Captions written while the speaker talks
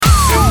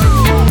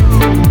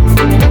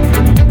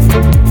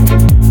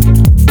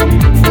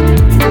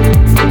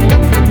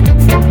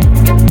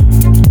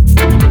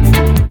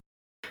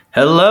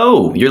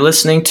Hello, you're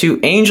listening to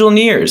Angel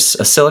Nears,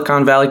 a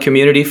Silicon Valley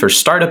community for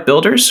startup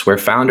builders where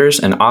founders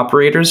and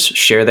operators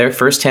share their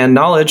firsthand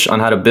knowledge on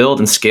how to build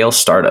and scale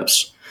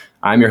startups.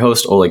 I'm your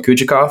host, Oleg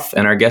Kuchikov,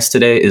 and our guest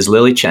today is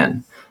Lilly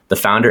Chen, the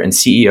founder and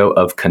CEO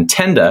of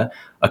Contenda,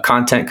 a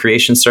content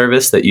creation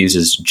service that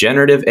uses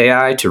generative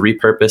AI to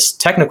repurpose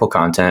technical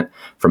content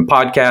from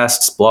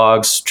podcasts,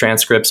 blogs,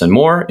 transcripts, and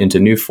more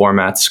into new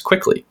formats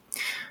quickly.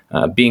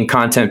 Being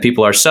content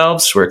people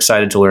ourselves, we're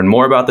excited to learn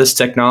more about this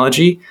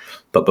technology.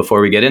 But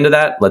before we get into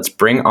that, let's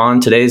bring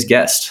on today's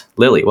guest.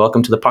 Lilly,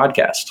 welcome to the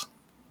podcast.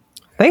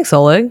 Thanks,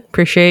 Oleg.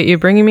 Appreciate you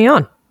bringing me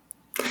on.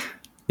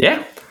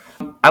 Yeah.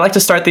 I like to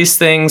start these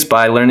things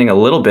by learning a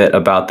little bit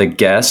about the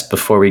guest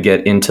before we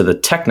get into the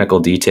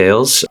technical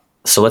details.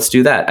 So let's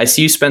do that. I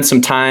see you spent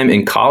some time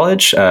in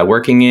college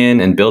working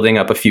in and building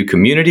up a few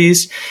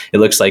communities. It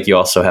looks like you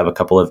also have a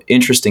couple of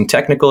interesting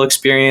technical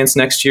experience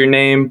next to your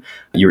name.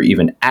 You were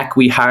even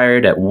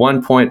acqui-hired at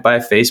one point by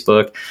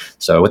Facebook.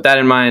 So with that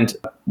in mind,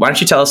 why don't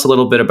you tell us a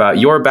little bit about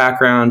your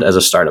background as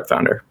a startup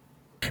founder?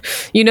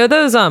 You know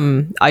those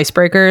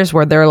icebreakers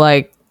where they're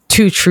like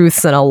two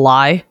truths and a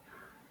lie?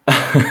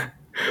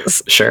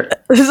 Sure.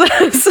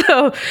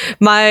 So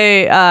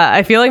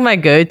I feel like my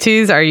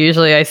go-tos are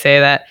usually I say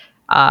that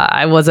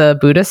I was a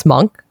Buddhist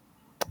monk.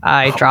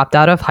 I dropped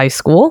out of high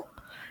school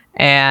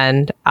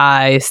and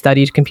I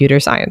studied computer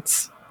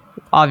science.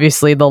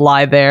 Obviously, the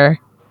lie there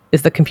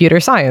is the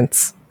computer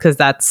science because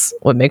that's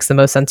what makes the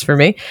most sense for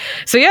me.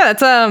 So yeah,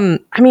 that's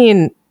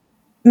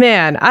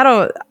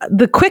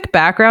the quick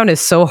background is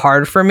so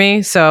hard for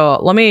me. So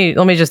let me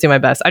just do my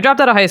best. I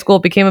dropped out of high school,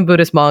 became a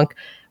Buddhist monk,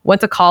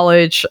 went to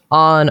college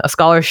on a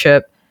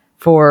scholarship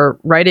for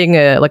writing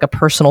a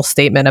personal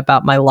statement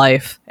about my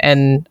life.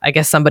 And I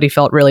guess somebody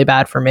felt really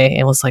bad for me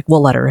and was like,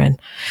 we'll let her in.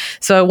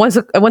 So I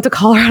went to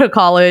Colorado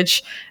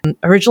College,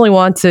 originally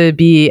wanted to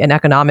be an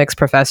economics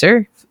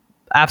professor,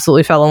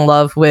 absolutely fell in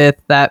love with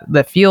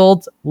the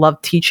field,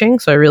 loved teaching.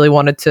 So I really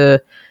wanted to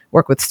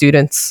work with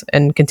students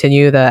and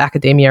continue the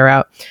academia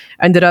route.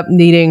 Ended up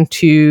needing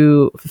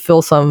to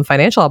fulfill some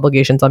financial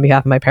obligations on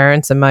behalf of my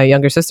parents and my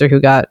younger sister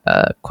who got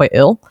quite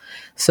ill.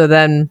 So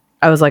then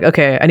I was like,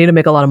 okay, I need to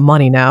make a lot of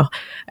money now.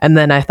 And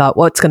then I thought,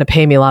 what's going to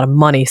pay me a lot of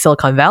money?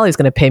 Silicon Valley is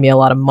going to pay me a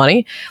lot of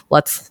money.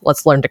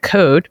 Let's learn to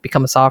code,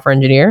 become a software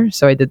engineer.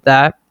 So I did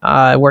that.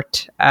 I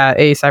worked at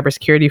a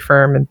cybersecurity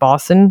firm in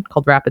Boston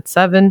called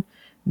Rapid7.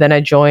 Then I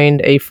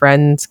joined a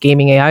friend's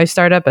gaming AI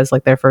startup as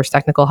like their first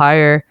technical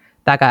hire.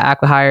 That got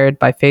acqui-hired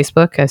by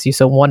Facebook, as you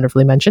so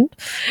wonderfully mentioned.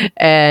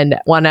 And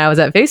when I was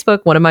at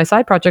Facebook, one of my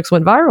side projects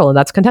went viral, and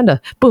that's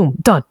Contenda. Boom,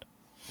 done.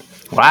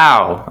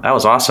 Wow, that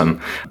was awesome.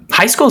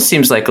 High school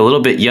seems like a little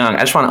bit young. I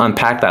just want to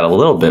unpack that a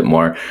little bit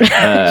more.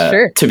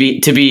 Sure. To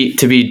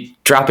be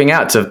dropping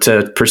out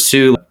to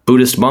pursue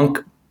Buddhist monk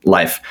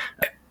life.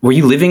 Were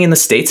you living in the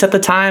States at the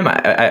time?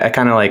 I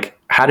kind of like,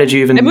 how did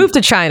you even? I moved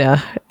to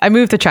China.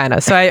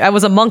 So I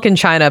was a monk in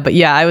China, but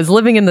yeah, I was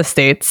living in the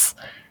States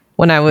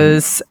when I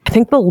was, I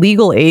think the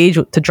legal age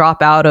to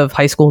drop out of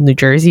high school in New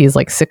Jersey is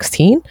like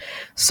 16.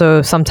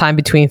 So sometime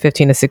between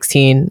 15 to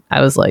 16,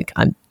 I was like,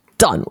 I'm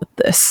done with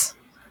this.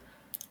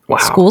 Wow.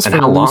 School's And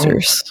for how long?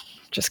 losers.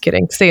 Just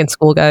kidding. Stay in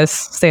school, guys.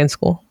 Stay in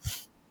school.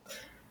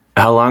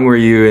 How long were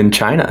you in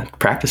China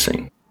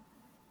practicing?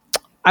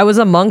 I was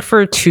a monk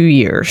for 2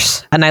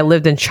 years, and I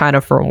lived in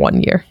China for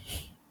 1 year.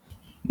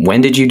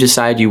 When did you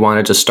decide you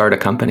wanted to start a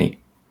company?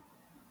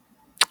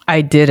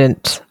 I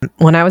didn't.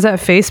 When I was at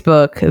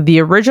Facebook, the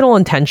original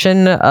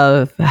intention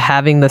of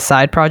having the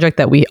side project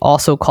that we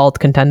also called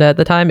Contenda at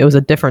the time, it was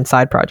a different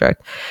side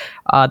project.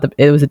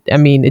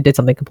 It did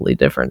something completely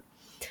different.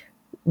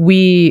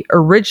 We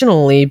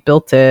originally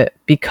built it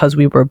because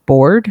we were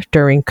bored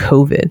during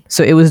COVID.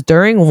 So it was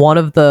during one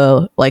of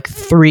the like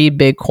 3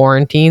 big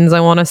quarantines,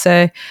 I want to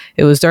say.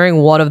 It was during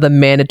one of the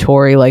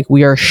mandatory, like,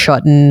 we are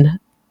shutting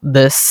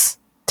this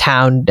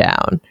town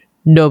down.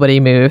 Nobody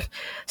move.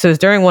 So it was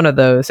during one of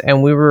those,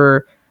 and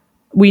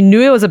we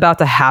knew it was about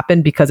to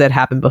happen because it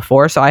happened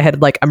before. So I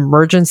had like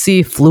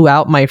emergency flew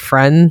out my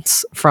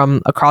friends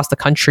from across the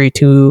country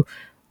to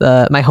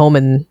my home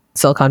in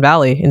Silicon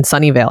Valley, in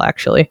Sunnyvale,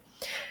 actually.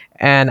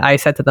 And I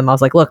said to them, I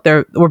was like, look,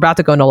 we're about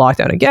to go into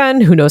lockdown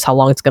again. Who knows how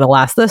long it's going to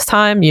last this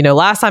time? You know,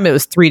 last time it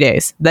was 3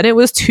 days. Then it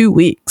was 2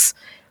 weeks.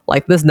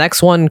 Like, this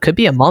next one could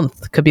be a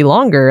month, could be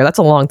longer. That's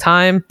a long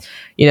time.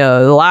 You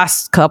know, the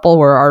last couple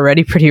were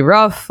already pretty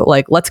rough.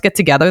 Like, let's get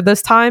together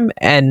this time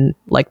and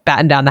like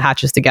batten down the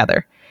hatches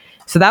together.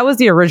 So that was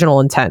the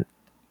original intent.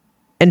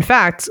 In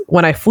fact,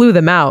 when I flew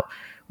them out,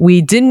 we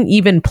didn't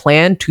even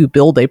plan to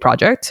build a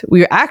project.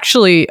 We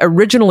actually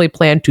originally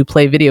planned to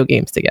play video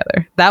games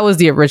together. That was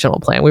the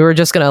original plan. We were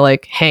just going to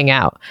like hang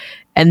out.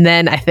 And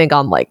then I think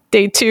on like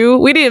day 2,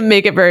 we didn't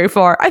make it very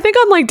far. I think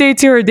on like day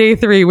 2 or day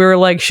 3, we were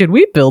like, should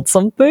we build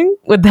something?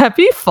 Would that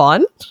be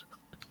fun?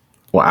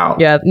 Wow.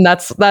 Yeah, and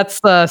that's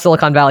the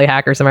Silicon Valley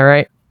hackers. Am I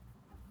right?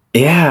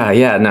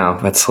 Yeah. No,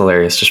 that's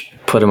hilarious. Just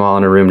put them all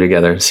in a room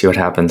together and see what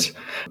happens.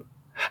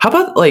 How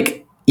about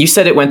like, you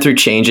said it went through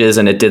changes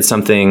and it did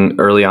something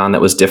early on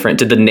that was different.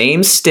 Did the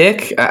name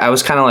stick? I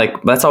was kind of like,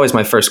 that's always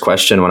my first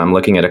question when I'm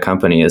looking at a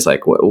company is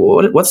like,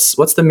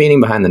 what's the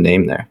meaning behind the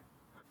name there?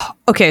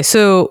 Okay,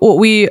 so what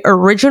we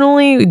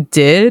originally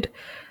did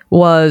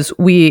was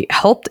we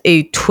helped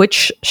a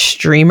Twitch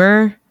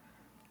streamer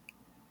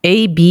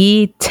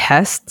A/B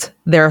test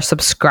their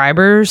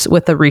subscribers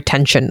with a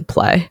retention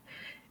play.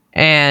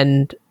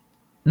 And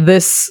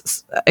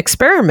this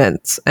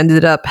experiment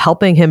ended up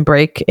helping him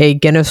break a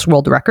Guinness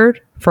World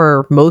Record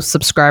for most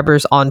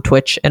subscribers on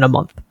Twitch in a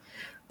month.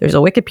 There's a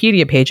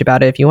Wikipedia page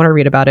about it. If you want to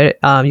read about it,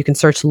 you can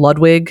search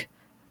Ludwig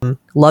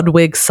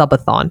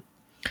Subathon.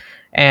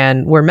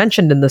 And we're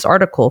mentioned in this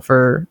article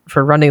for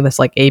running this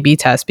like A/B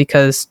test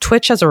because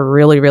Twitch has a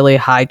really, really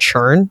high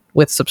churn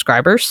with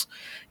subscribers.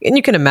 And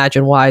you can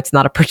imagine why it's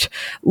not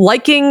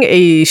liking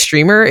a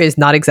streamer is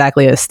not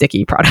exactly a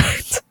sticky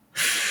product.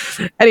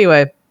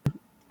 Anyway,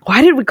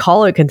 why did we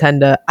call it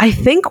Contenda? I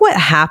think what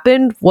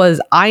happened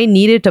was I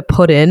needed to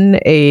put in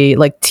a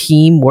like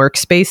team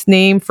workspace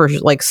name for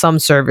like some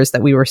service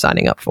that we were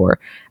signing up for.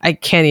 I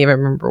can't even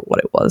remember what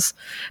it was,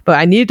 but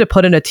I needed to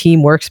put in a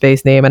team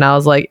workspace name. And I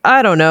was like,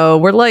 I don't know.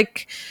 We're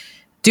like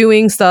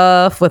doing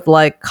stuff with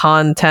like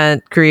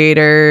content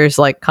creators,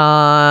 like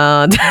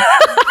I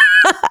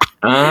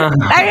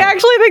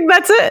actually think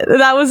that's it.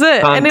 That was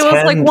it. Content. And it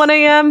was like 1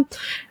 a.m.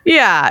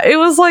 Yeah, it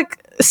was like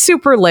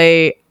super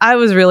late. I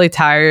was really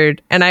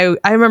tired. And I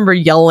remember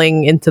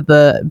yelling into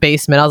the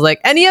basement. I was like,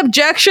 any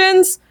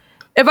objections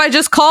if I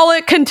just call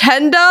it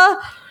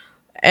Contenda?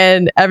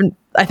 And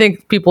I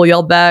think people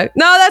yelled back,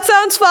 no, that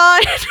sounds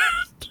fine.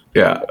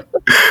 Yeah.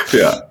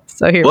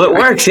 So here. Well, it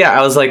works. Yeah.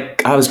 I was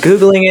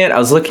Googling it. I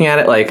was looking at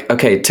it like,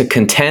 okay, to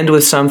contend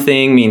with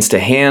something means to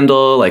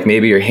handle, like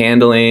maybe you're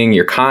handling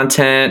your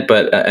content.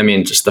 But I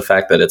mean, just the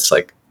fact that it's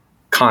like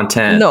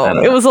content. No,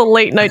 it was a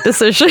late night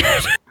decision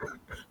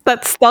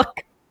that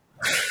stuck.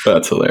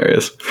 That's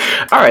hilarious.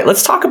 All right,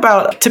 let's talk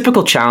about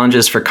typical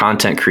challenges for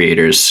content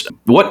creators.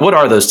 What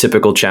are those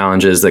typical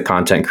challenges that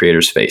content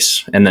creators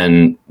face? And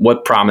then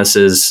what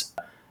promises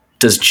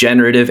does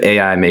generative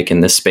AI make in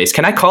this space?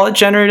 Can I call it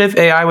generative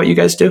AI, what you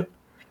guys do?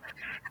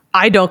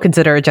 I don't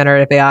consider it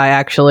generative AI,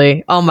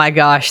 actually. Oh my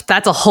gosh,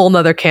 that's a whole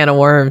nother can of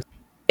worms.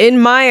 In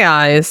my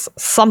eyes,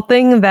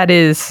 something that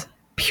is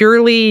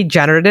purely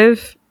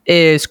generative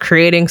is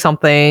creating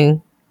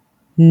something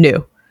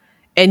new.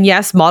 And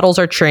yes, models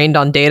are trained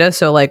on data.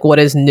 So like what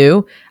is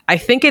new? I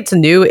think it's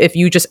new if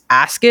you just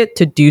ask it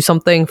to do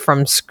something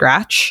from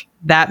scratch.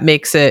 That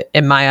makes it,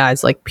 in my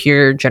eyes, like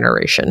pure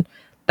generation.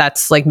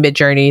 That's like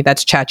Midjourney,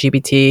 that's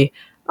ChatGPT.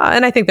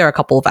 And I think there are a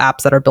couple of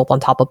apps that are built on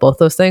top of both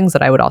those things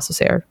that I would also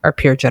say are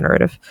pure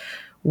generative.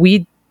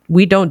 We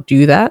don't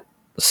do that.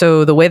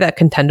 So the way that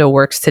Contenda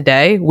works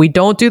today, we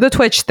don't do the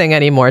Twitch thing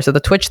anymore. So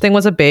the Twitch thing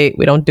was a bait.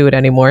 We don't do it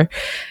anymore.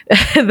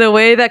 The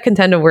way that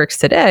Contenda works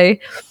today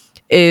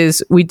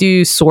is we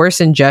do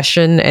source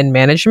ingestion and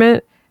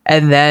management,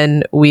 and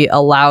then we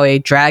allow a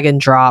drag and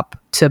drop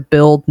to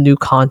build new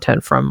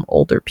content from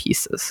older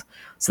pieces.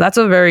 So that's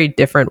a very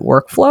different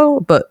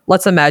workflow, but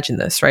let's imagine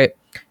this, right?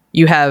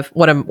 You have,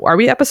 are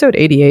we episode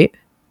 88?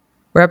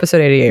 We're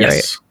episode 88, yes,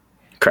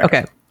 right? Correct.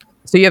 Okay.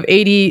 So you have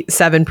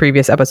 87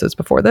 previous episodes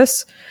before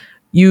this.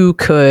 You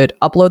could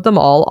upload them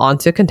all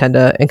onto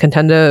Contenda, and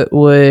Contenda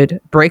would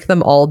break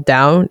them all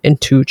down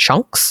into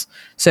chunks.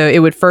 So it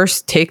would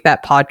first take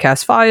that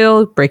podcast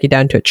file, break it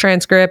down to a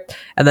transcript,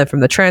 and then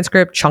from the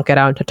transcript, chunk it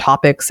out into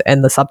topics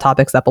and the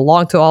subtopics that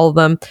belong to all of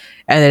them.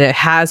 And then it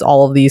has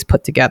all of these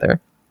put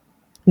together.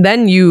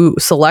 Then you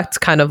select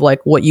kind of like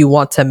what you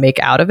want to make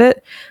out of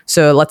it.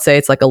 So let's say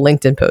it's like a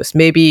LinkedIn post.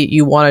 Maybe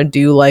you want to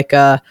do like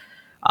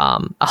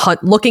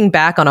looking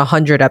back on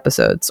 100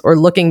 episodes, or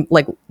looking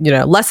like,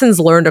 lessons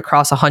learned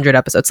across 100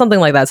 episodes, something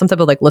like that, some type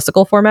of like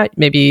listicle format.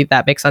 Maybe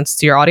that makes sense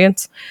to your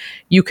audience.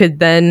 You could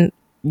then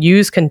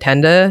use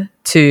Contenda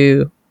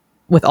to,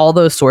 with all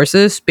those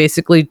sources,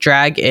 basically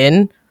drag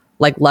in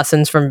like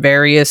lessons from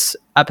various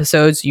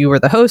episodes. You were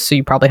the host, so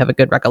you probably have a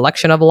good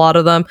recollection of a lot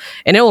of them,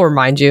 and it'll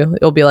remind you.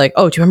 It'll be like,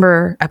 oh, do you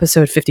remember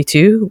episode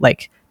 52?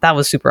 Like, that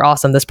was super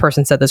awesome. This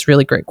person said this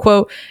really great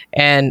quote,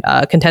 and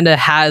Contenda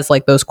has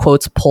like those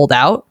quotes pulled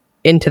out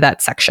into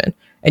that section,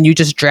 and you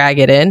just drag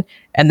it in,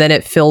 and then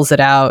it fills it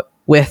out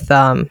with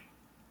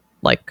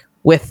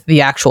with the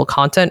actual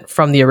content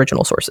from the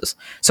original sources.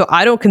 So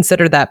I don't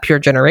consider that pure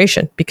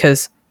generation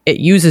because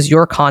it uses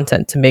your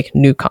content to make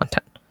new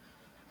content.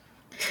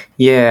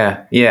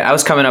 Yeah. I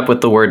was coming up with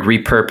the word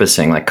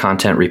repurposing, like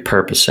content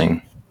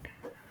repurposing.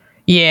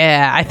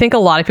 Yeah, I think a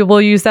lot of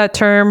people use that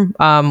term.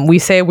 We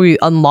say we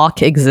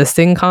unlock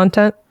existing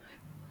content.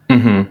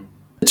 Mm-hmm.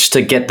 Just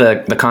to get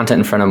the content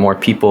in front of more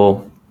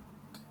people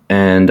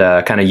and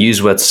kind of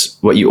use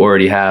what you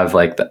already have.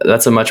 Like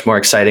that's a much more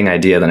exciting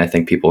idea than I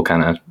think people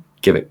kind of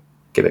give it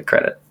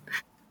credit.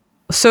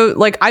 So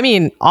like, I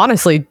mean,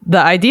 honestly, the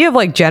idea of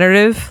like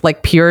generative,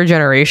 like pure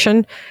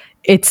generation,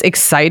 it's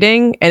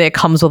exciting and it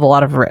comes with a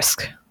lot of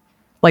risk.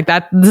 Like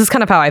that, this is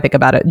kind of how I think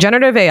about it.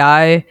 Generative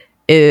AI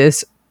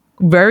is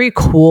very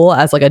cool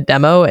as like a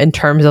demo in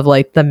terms of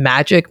like the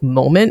magic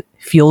moment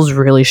feels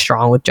really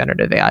strong with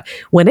generative AI.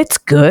 When it's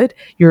good,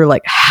 you're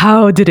like,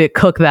 how did it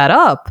cook that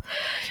up?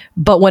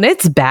 But when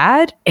it's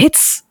bad,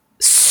 it's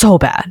so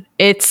bad.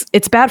 It's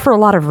bad for a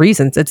lot of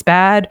reasons. It's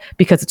bad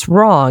because it's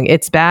wrong.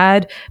 It's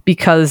bad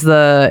because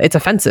it's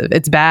offensive.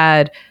 It's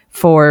bad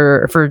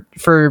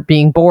for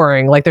being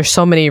boring. Like there's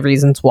so many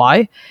reasons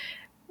why.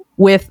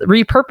 With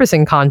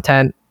repurposing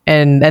content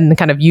and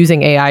kind of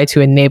using AI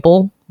to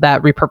enable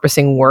that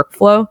repurposing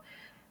workflow,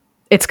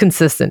 it's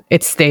consistent,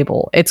 it's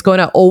stable, it's going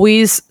to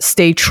always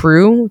stay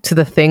true to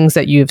the things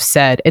that you've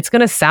said. It's going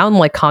to sound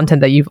like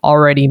content that you've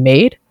already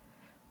made,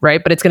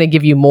 right? But it's going to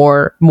give you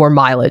more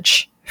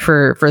mileage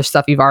for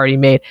stuff you've already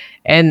made.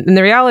 And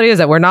the reality is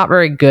that we're not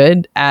very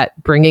good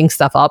at bringing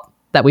stuff up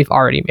that we've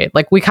already made.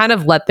 Like we kind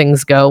of let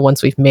things go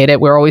once we've made it.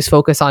 We're always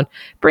focused on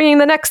bringing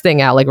the next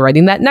thing out, like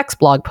writing that next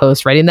blog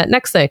post, writing that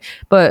next thing.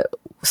 But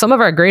some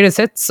of our greatest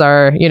hits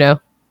are,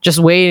 just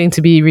waiting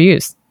to be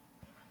reused.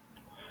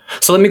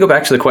 So let me go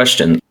back to the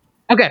question.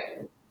 Okay.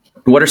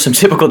 What are some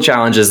typical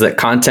challenges that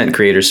content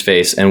creators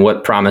face, and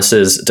what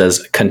promises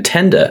does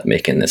Contenda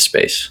make in this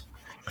space?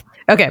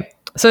 Okay.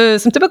 So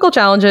some typical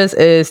challenges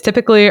is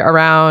typically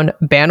around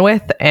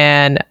bandwidth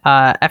and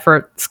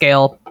effort,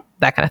 scale,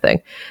 that kind of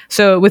thing.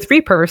 So with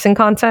repurposing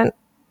content,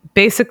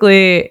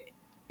 basically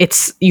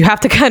you have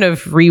to kind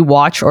of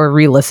rewatch or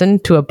re-listen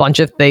to a bunch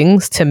of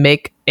things to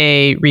make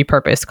a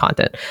repurposed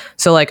content.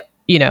 So like,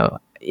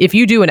 if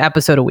you do an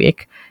episode a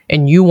week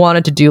and you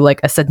wanted to do like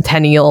a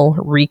centennial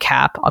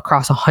recap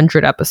across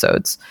 100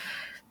 episodes,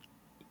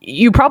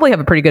 you probably have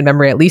a pretty good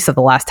memory, at least of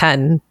the last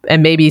 10,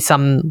 and maybe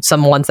some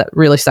ones that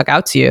really stuck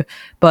out to you.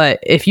 But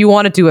if you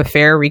want to do a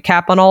fair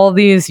recap on all of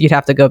these, you'd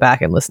have to go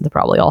back and listen to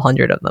probably all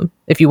 100 of them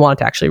if you wanted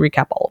to actually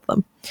recap all of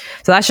them.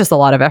 So that's just a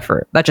lot of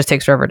effort. That just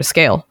takes forever to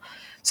scale.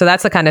 So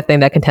that's the kind of thing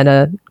that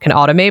Contenda can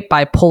automate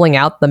by pulling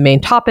out the main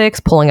topics,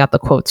 pulling out the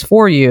quotes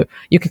for you.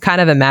 You can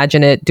kind of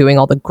imagine it doing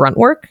all the grunt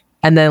work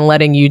and then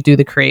letting you do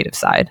the creative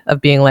side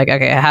of being like,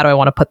 okay, how do I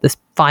want to put this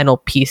final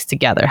piece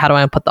together? How do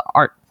I put the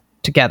art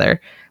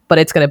together? But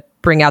it's going to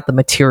bring out the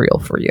material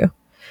for you.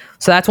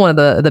 So that's one of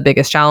the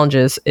biggest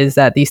challenges, is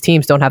that these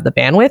teams don't have the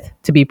bandwidth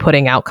to be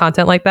putting out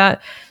content like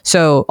that.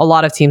 So a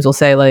lot of teams will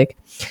say like,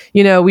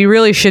 we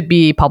really should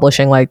be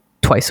publishing like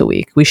twice a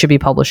week. We should be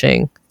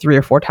publishing 3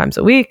 or 4 times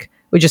a week.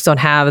 We just don't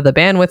have the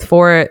bandwidth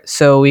for it.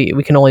 So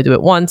we can only do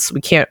it once. We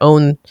can't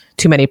own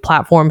too many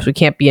platforms. We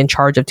can't be in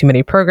charge of too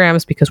many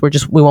programs because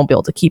we won't be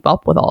able to keep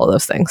up with all of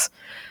those things.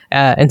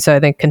 And so I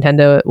think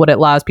Contenda, what it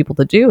allows people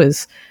to do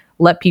is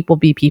let people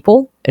be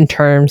people in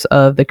terms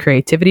of the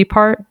creativity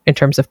part, in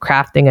terms of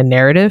crafting a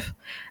narrative.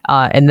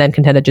 And then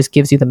Contenda just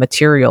gives you the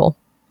material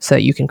so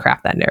that you can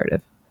craft that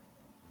narrative.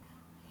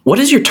 What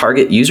does your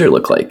target user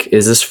look like?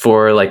 Is this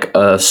for like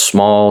a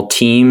small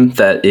team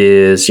that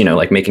is,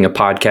 like making a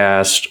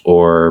podcast,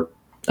 or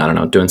I don't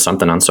know, doing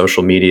something on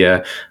social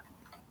media,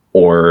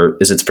 or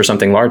is it for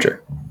something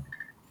larger?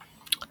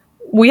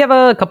 We have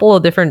a couple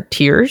of different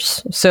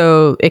tiers,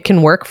 so it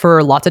can work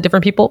for lots of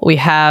different people. We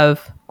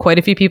have quite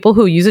a few people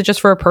who use it just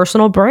for a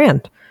personal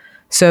brand.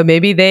 So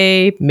maybe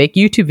they make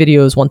YouTube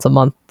videos once a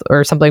month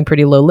or something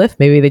pretty low lift.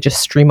 Maybe they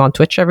just stream on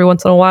Twitch every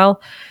once in a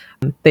while.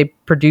 They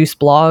produce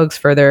blogs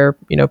for their,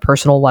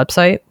 personal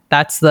website.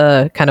 That's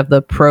the kind of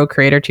the pro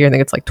creator tier. I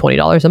think it's like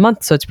 $20 a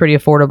month. So it's pretty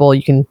affordable.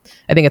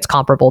 I think it's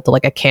comparable to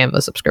like a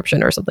Canva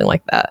subscription or something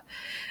like that.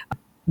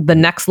 The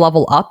next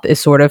level up is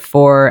sort of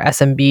for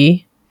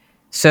SMB.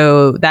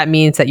 So that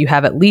means that you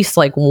have at least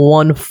like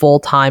one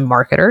full-time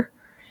marketer.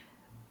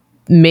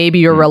 Maybe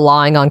you're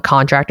relying on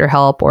contractor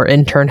help or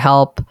intern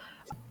help.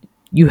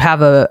 You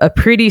have a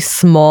pretty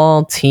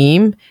small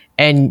team,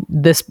 and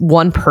this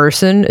one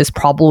person is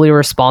probably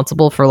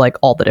responsible for like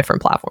all the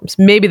different platforms.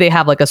 Maybe they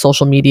have like a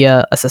social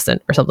media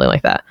assistant or something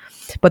like that,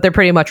 but they're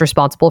pretty much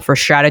responsible for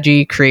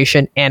strategy,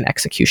 creation, and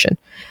execution.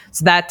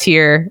 So that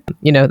tier,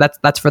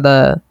 that's for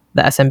the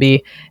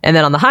SMB. And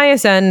then on the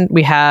highest end,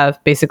 we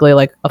have basically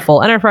like a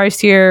full enterprise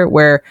tier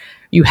where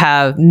you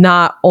have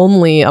not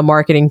only a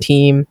marketing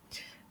team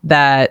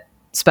that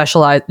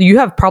specialize, you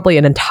have probably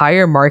an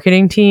entire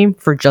marketing team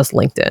for just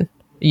LinkedIn.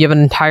 You have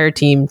an entire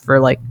team for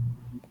like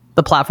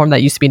the platform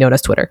that used to be known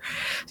as Twitter.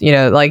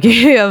 Like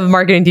you have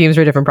marketing teams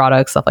for different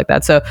products, stuff like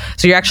that. So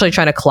you're actually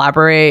trying to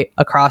collaborate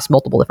across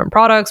multiple different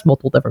products,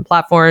 multiple different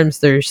platforms.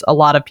 There's a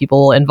lot of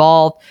people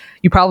involved.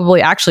 You probably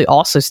actually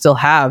also still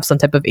have some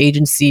type of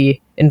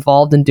agency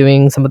involved in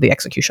doing some of the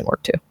execution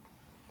work too.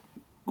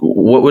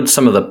 What would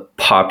some of the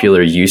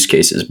popular use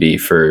cases be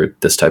for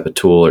this type of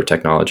tool or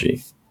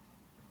technology?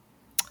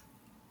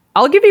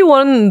 I'll give you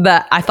one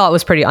that I thought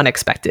was pretty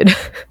unexpected.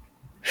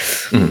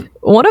 Mm.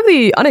 One of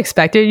the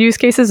unexpected use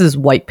cases is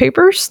white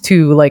papers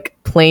to like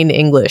plain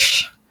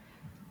English.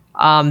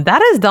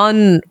 That has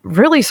done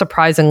really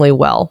surprisingly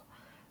well.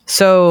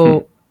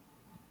 So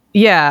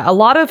yeah, a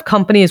lot of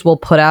companies will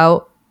put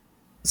out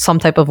some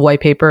type of white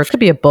paper. It could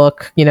be a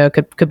book,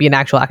 could be an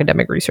actual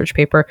academic research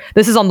paper.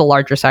 This is on the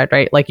larger side,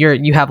 right? Like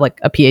you have like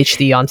a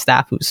PhD on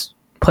staff who's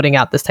putting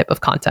out this type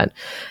of content.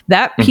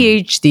 That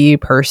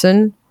PhD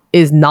person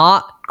is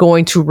not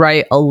going to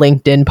write a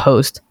LinkedIn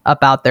post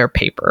about their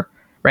paper,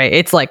 right?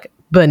 It's like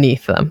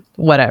beneath them,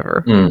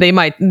 whatever. They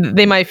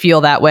might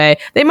feel that way.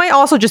 They might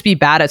also just be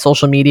bad at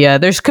social media.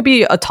 There's could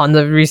be a ton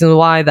of reasons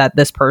why that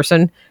this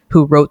person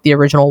who wrote the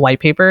original white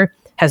paper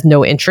has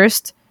no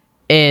interest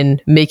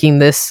in making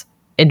this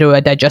into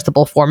a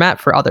digestible format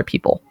for other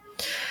people.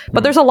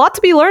 But there's a lot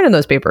to be learned in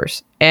those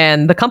papers.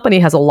 And the company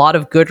has a lot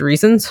of good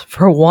reasons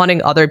for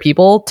wanting other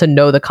people to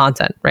know the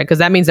content, right? Because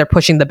that means they're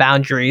pushing the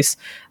boundaries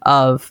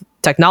of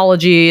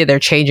technology. They're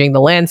changing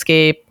the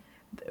landscape.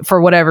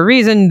 For whatever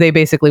reason, they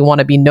basically want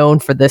to be known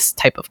for this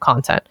type of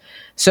content.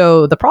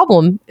 So the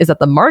problem is that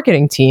the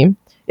marketing team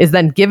is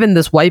then given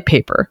this white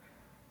paper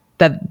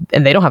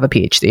and they don't have a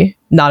PhD,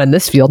 not in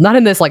this field, not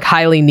in this like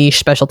highly niche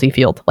specialty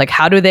field. Like,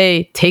 how do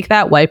they take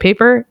that white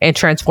paper and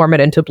transform it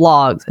into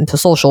blogs, into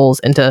socials,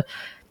 into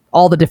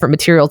all the different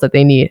materials that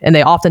they need? And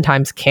they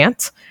oftentimes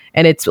can't.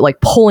 And it's like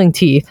pulling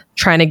teeth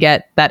trying to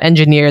get that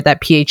engineer,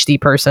 that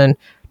PhD person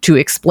to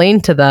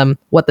explain to them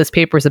what this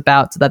paper is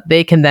about so that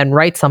they can then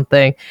write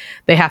something.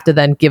 They have to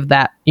then give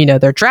that,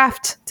 their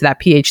draft to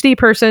that PhD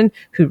person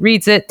who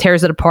reads it,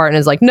 tears it apart, and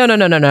is like,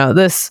 no,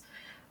 this,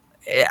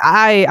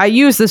 I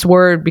use this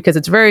word because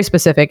it's very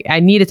specific. I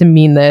need it to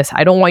mean this.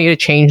 I don't want you to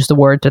change the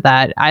word to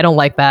that. I don't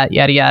like that,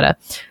 yada, yada.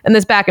 And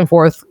this back and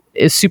forth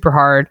is super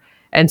hard.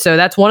 And so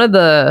that's one of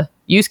the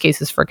use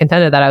cases for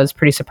Contenda that I was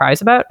pretty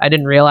surprised about. I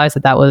didn't realize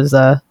that was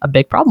a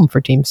big problem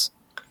for teams.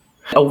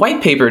 A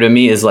white paper to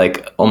me is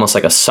like almost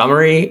like a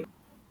summary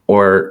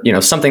or,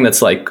 something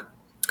that's like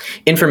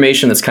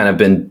information that's kind of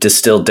been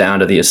distilled down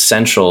to the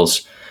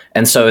essentials.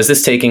 And so is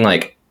this taking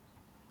like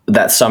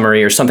that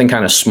summary or something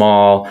kind of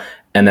small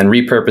and then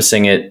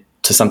repurposing it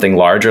to something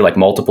larger, like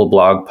multiple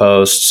blog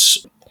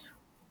posts?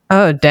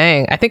 Oh,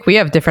 dang. I think we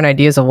have different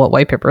ideas of what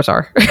white papers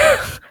are.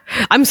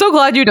 I'm so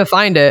glad you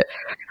defined it.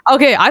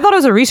 Okay, I thought it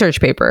was a research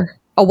paper.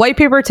 A white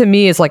paper to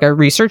me is like a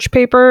research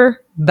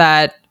paper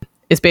that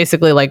is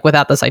basically like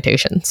without the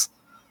citations.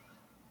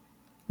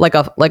 Like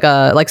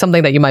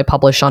something that you might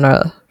publish on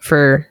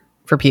for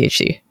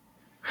PhD.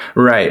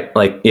 Right.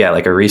 Like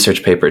a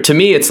research paper. To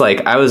me, it's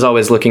like I was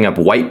always looking up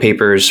white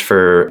papers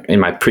in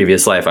my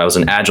previous life. I was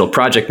an agile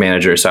project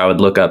manager. So I would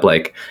look up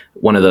like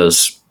one of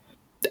those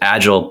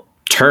agile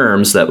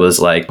terms that was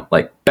like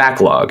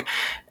backlog.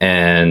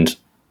 And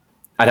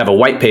I'd have a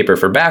white paper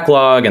for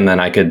backlog. And then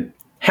I could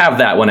have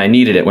that when I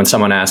needed it. When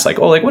someone asked like,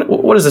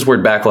 what does this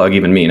word backlog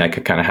even mean? I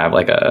could kind of have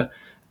like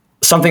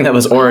something that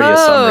was already a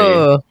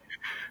summary.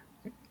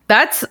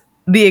 That's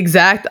the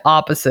exact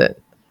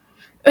opposite.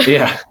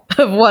 Yeah.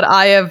 Of what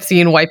I have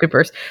seen white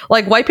papers.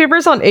 Like white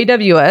papers on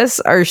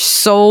AWS are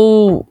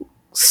so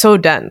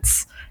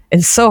dense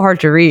and so hard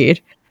to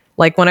read.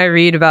 Like when I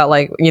read about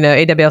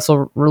AWS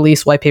will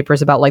release white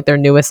papers about like their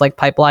newest like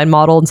pipeline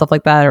model and stuff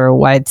like that, or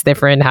why it's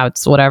different, how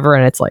it's whatever,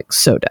 and it's like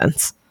so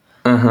dense.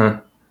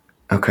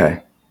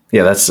 Okay.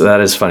 Yeah,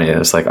 that is funny.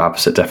 It's like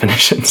opposite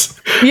definitions.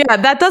 Yeah,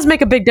 that does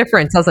make a big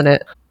difference, doesn't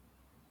it?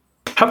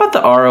 How about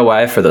the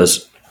ROI for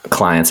those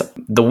clients?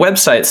 The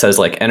website says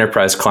like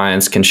enterprise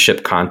clients can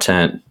ship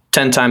content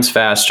 10 times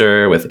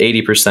faster with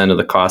 80% of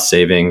the cost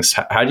savings.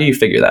 How do you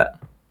figure that?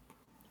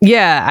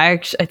 Yeah,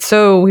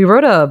 so we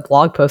wrote a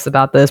blog post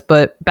about this,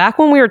 but back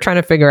when we were trying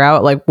to figure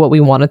out like what we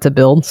wanted to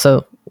build,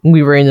 so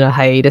we were in a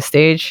hiatus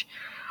stage.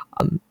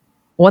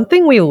 One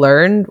thing we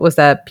learned was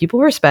that people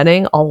were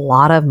spending a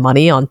lot of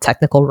money on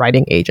technical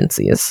writing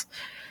agencies.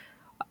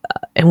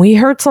 And we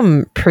heard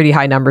some pretty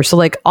high numbers. So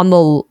like on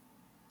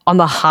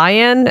the high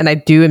end, and I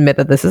do admit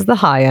that this is the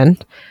high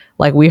end,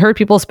 like we heard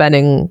people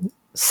spending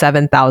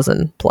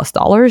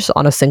 $7,000+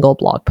 on a single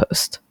blog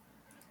post.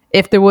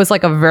 If there was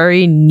like a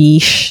very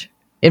niche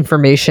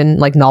information,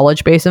 like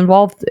knowledge base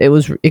involved,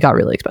 it got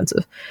really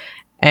expensive.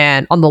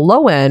 And on the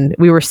low end,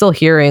 we were still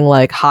hearing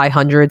like high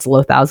hundreds,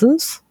 low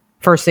thousands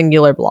for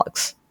singular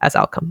blogs as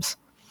outcomes.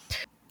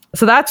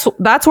 So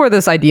that's where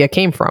this idea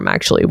came from,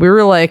 actually. We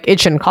were like, it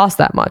shouldn't cost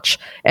that much.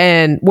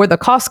 And where the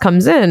cost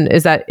comes in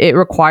is that it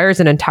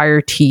requires an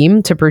entire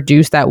team to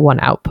produce that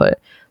one output.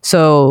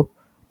 So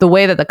the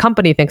way that the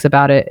company thinks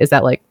about it is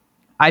that like,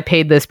 I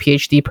paid this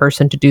PhD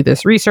person to do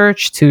this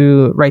research,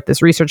 to write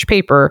this research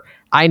paper.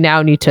 I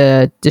now need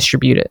to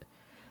distribute it.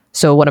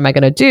 So what am I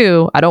going to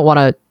do? I don't want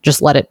to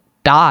just let it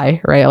die,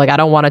 right? Like I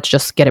don't want to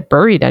just get it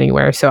buried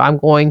anywhere. So I'm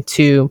going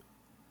to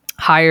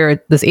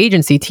hire this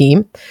agency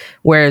team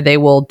where they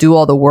will do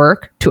all the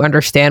work to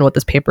understand what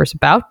this paper is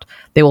about.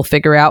 They will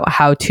figure out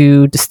how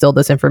to distill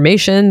this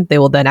information. They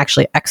will then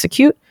actually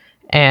execute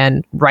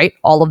and write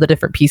all of the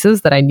different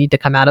pieces that I need to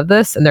come out of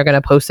this, and they're going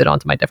to post it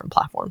onto my different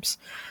platforms.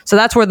 So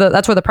that's where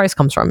the price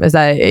comes from, is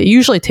that it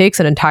usually takes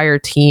an entire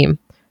team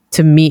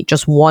to meet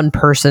just one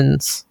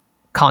person's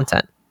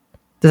content.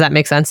 Does that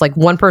make sense? Like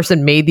one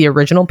person made the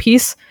original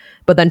piece,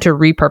 but then to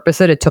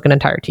repurpose it, it took an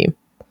entire team.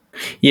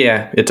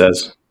 Yeah, it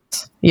does.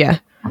 Yeah.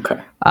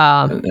 Okay.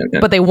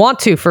 But they want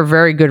to for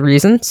very good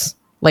reasons.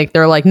 Like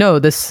they're like, no,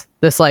 this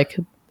like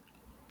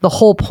the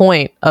whole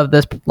point of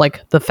this,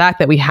 like the fact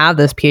that we have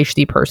this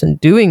PhD person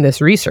doing this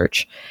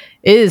research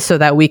is so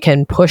that we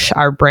can push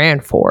our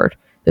brand forward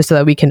is so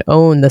that we can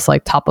own this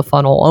like top of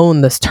funnel,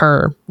 own this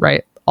term,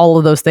 right? All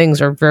of those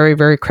things are very,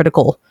 very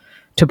critical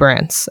to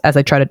brands as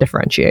they try to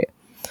differentiate.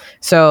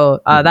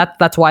 So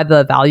that's why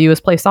the value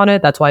is placed on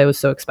it. That's why it was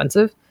so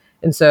expensive.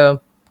 And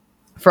so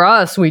for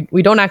us,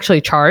 we don't actually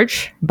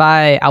charge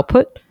by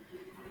output.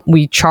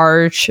 We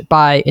charge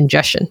by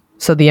ingestion.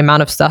 So the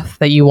amount of stuff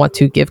that you want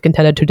to give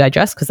Contenda to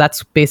digest, because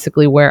that's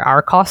basically where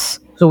our costs.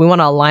 So we want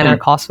to align our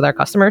costs with our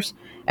customers.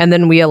 And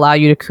then we allow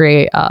you to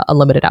create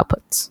unlimited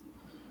outputs.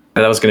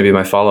 That was going to be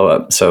my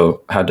follow-up.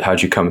 So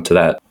how'd you come to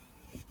that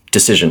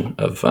decision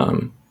of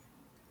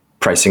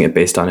pricing it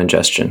based on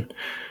ingestion?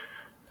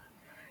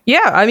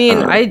 Yeah, I mean,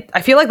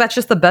 I feel like that's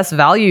just the best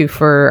value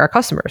for our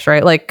customers,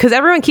 right? Like, because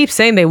everyone keeps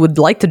saying they would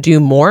like to do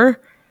more,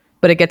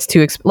 but it gets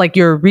too, like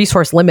you're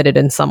resource limited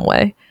in some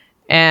way.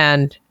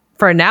 And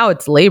for now,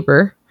 it's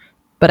labor.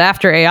 But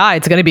after AI,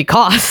 it's going to be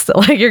cost.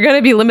 Like, you're going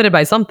to be limited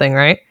by something,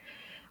 right?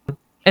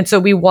 And so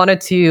we wanted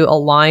to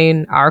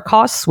align our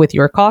costs with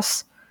your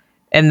costs.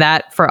 And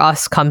that for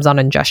us comes on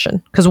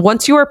ingestion. Because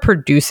once you are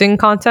producing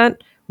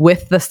content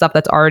with the stuff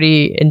that's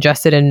already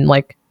ingested and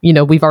like, you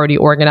know, we've already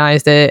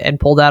organized it and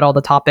pulled out all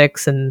the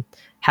topics and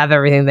have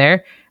everything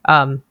there.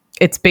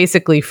 It's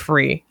basically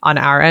free on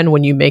our end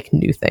when you make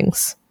new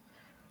things.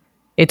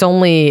 It's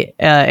only,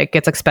 it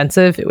gets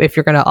expensive if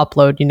you're going to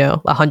upload,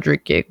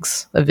 100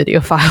 gigs of video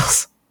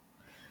files.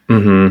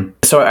 Mm-hmm.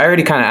 So I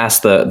already kind of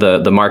asked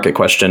the market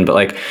question, but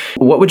like,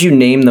 what would you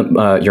name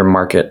your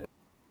market?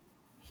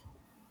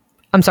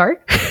 I'm sorry?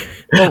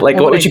 Like,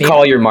 what would you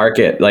call your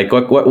market? Like,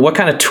 what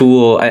kind of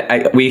tool?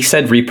 We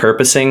said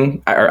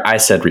repurposing, or I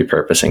said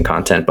repurposing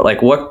content, but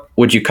like, what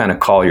would you kind of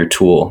call your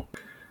tool?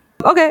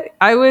 Okay,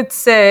 I would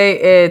say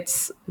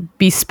it's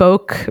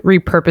bespoke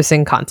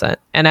repurposing content.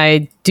 And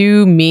I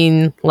do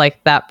mean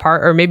like that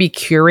part, or maybe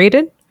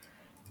curated,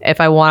 if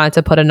I wanted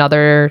to put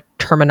another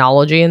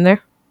terminology in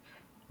there.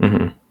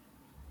 Mm-hmm.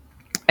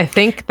 I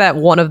think that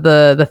one of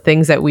the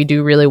things that we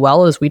do really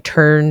well is we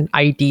turn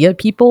idea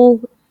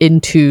people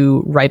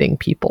into writing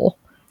people.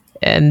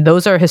 And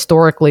those are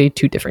historically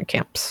two different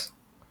camps.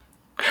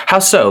 How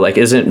so? Like,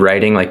 isn't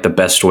writing like the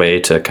best way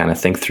to kind of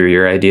think through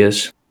your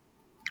ideas?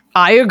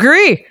 I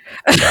agree.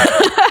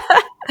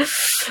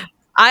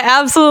 I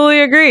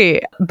absolutely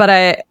agree.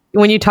 But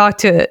when you talk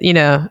to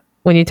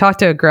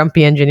a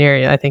grumpy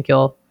engineer, I think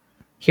you'll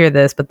hear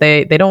this, but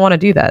they don't want to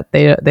do that.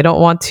 They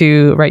don't want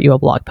to write you a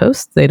blog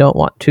post. They don't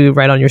want to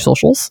write on your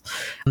socials.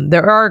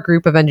 There are a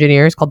group of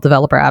engineers called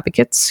developer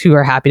advocates who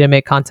are happy to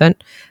make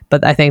content,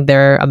 but I think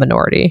they're a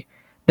minority.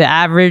 The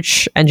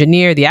average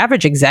engineer, the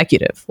average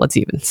executive, let's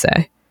even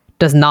say,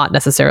 does not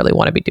necessarily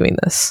want to be doing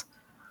this.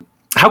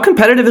 How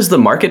competitive is the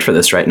market for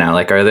this right now?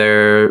 Like, are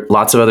there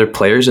lots of other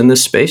players in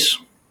this space?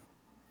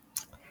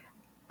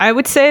 I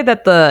would say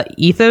that the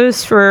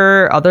ethos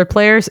for other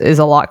players is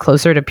a lot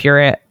closer to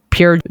pure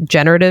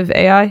generative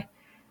AI,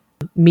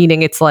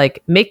 meaning it's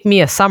like, make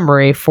me a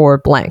summary for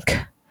blank.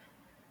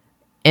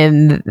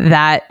 And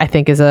that I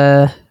think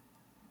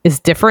is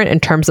different in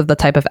terms of the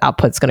type of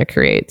output it's going to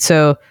create.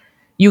 So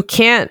you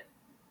can't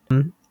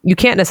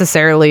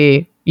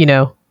necessarily,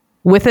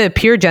 with a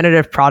pure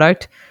generative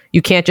product,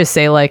 you can't just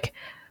say like,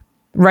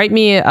 write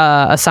me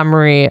a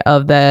summary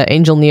of the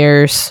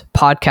Angelneers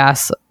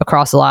podcast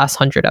across the last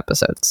 100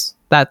 episodes.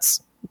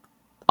 That's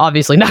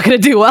obviously not going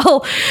to do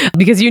well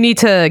because you need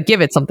to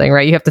give it something,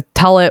 right? You have to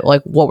tell it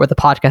like, what were the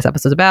podcast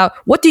episodes about?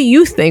 What do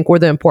you think were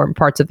the important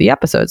parts of the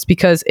episodes?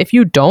 Because if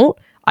you don't,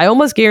 I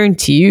almost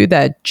guarantee you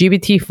that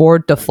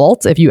GPT-4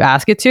 default, if you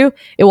ask it to,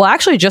 it will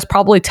actually just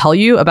probably tell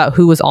you about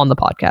who was on the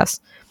podcast,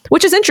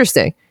 which is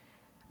interesting.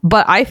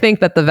 But I think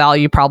that the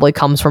value probably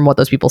comes from what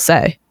those people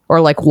say,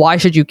 or like, why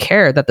should you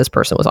care that this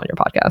person was on your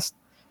podcast?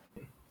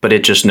 But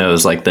it just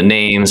knows like the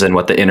names and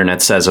what the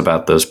internet says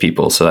about those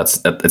people. So it's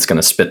going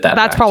to spit that.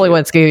 That's probably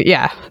what it's going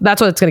to, that's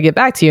what it's going to get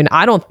back to you. And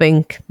I don't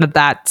think that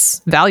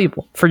that's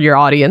valuable for your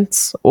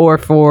audience or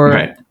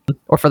for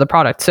the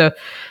product.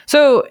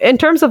 So in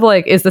terms of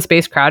like, is the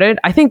space crowded?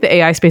 I think the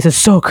AI space is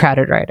so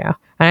crowded right now.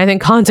 And I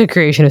think content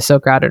creation is so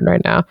crowded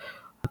right now.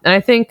 And I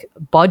think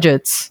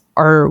budgets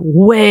are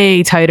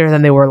way tighter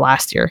than they were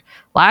last year.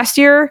 Last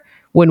year,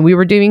 when we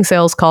were doing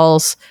sales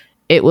calls,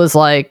 it was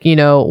like,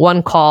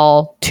 one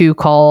call, 2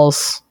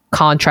 calls,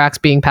 contracts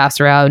being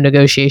passed around,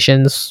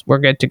 negotiations were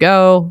good to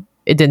go.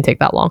 It didn't take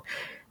that long.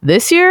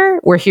 This year,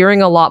 we're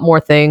hearing a lot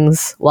more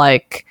things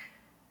like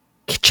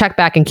check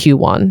back in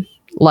Q1.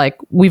 Like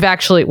we're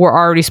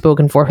already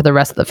spoken for the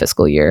rest of the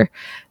fiscal year.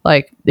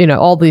 Like,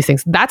 all these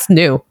things. That's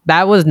new.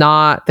 That was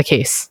not the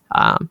case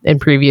in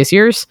previous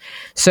years.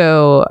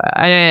 So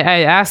I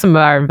asked some of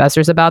our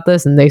investors about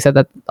this, and they said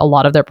that a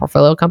lot of their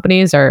portfolio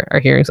companies are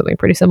hearing something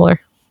pretty similar.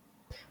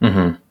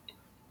 Mm-hmm.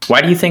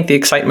 Why do you think the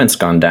excitement's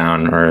gone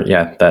down, or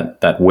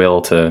that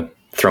will to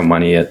throw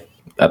money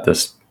at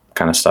this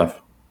kind of stuff?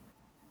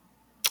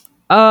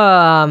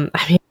 I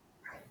mean,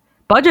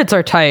 budgets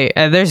are tight.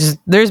 There's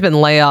been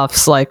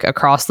layoffs like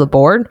across the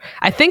board.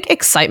 I think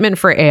excitement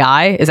for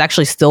AI is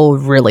actually still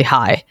really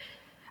high.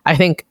 I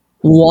think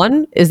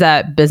one is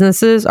that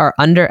businesses are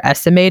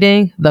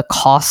underestimating the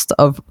cost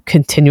of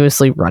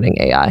continuously running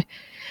AI.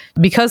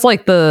 because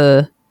like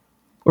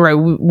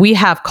we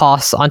have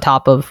costs on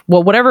top of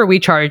whatever we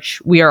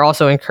charge, we are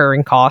also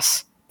incurring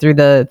costs through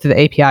the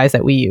APIs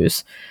that we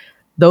use.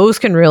 Those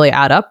can really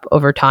add up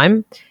over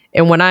time.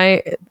 And when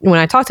I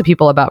talk to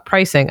people about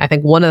pricing, I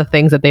think one of the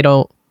things that they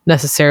don't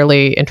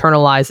necessarily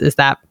internalize is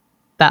that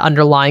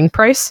underlying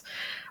price.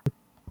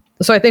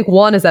 So I think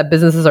one is that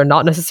businesses are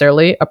not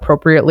necessarily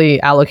appropriately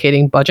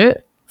allocating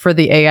budget for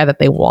the AI that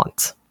they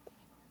want.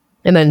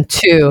 And then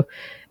two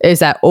is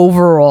that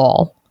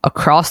overall,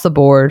 across the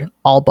board,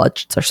 all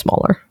budgets are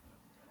smaller.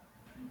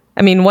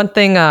 I mean, one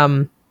thing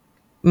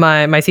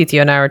my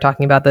CTO and I were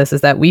talking about this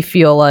is that we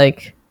feel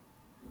like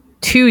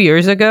 2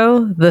 years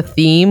ago, the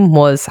theme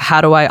was how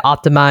do I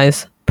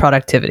optimize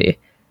productivity?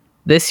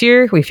 This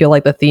year, we feel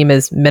like the theme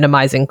is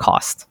minimizing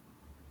cost.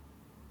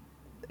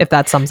 If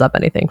that sums up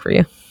anything for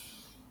you.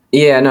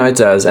 Yeah, no, it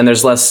does. And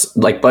there's less,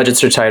 like,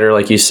 budgets are tighter,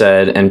 like you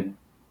said, and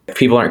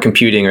people aren't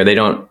computing, or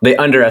they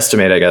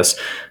underestimate, I guess,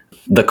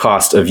 the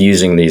cost of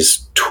using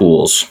these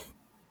tools.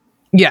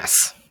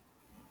 Yes.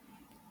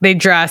 They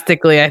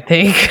drastically, I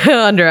think,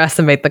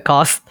 underestimate the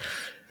cost.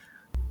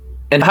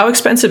 And how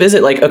expensive is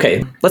it? Like,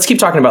 okay, let's keep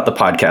talking about the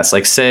podcast.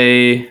 Like,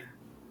 say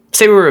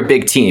we were a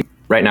big team.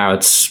 Right now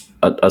it's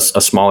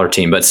a smaller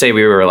team, but say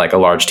we were like a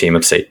large team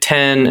of, say,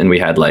 10, and we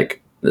had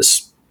like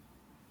this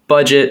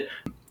budget,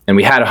 and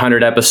we had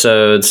 100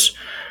 episodes.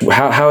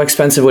 How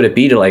expensive would it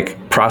be to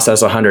like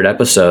process 100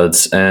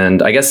 episodes?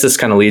 And I guess this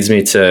kind of leads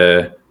me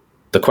to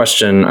the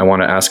question I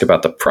want to ask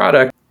about the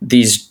product.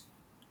 These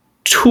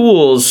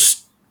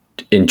tools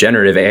in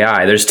generative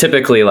AI, there's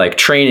typically like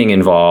training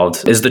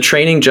involved. Is the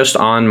training just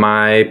on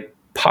my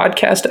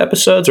podcast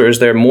episodes, or is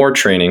there more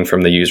training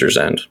from the user's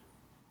end?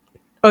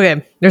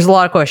 Okay, there's a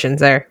lot of questions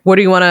there.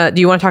 Do you want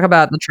to talk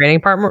about the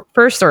training part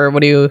first, or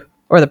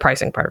or the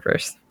pricing part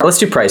first? Let's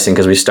do pricing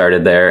because we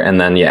started there, and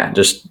then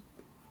just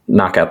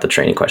knock out the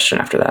training question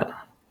after that.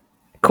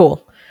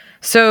 Cool.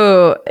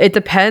 So it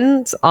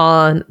depends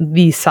on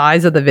the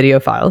size of the video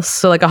files.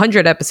 So like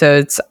 100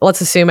 episodes,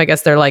 let's assume, I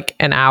guess they're like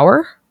an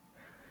hour.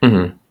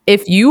 Mm-hmm.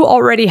 If you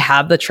already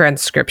have the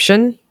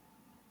transcription,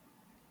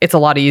 it's a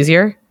lot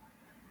easier.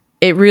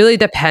 It really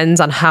depends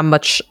on how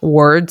much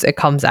words it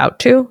comes out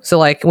to. So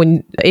like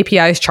when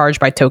API is charged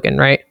by token,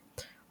 right?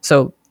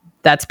 So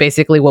that's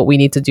basically what we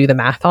need to do the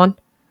math on,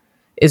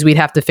 is we'd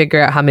have to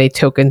figure out how many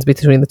tokens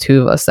between the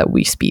two of us that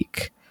we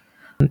speak.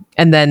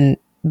 And then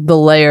the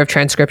layer of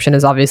transcription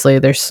is obviously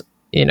there's,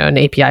 an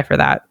API for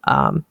that.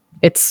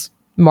 It's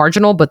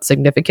marginal, but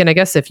significant, I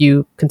guess, if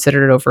you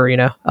consider it over,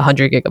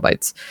 100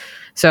 gigabytes.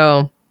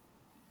 So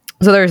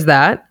there's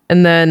that.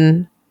 And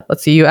then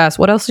let's see,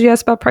 what else did you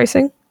ask about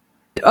pricing?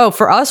 Oh,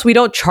 for us, we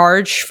don't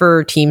charge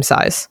for team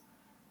size.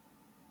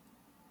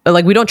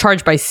 Like we don't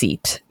charge by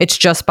seat. It's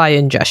just by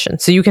ingestion.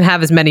 So you can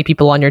have as many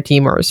people on your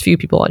team or as few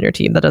people on your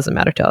team. That doesn't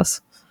matter to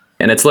us.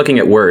 And it's looking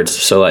at words.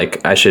 So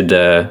like I should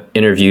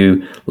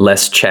interview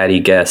less chatty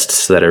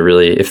guests that are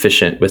really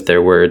efficient with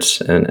their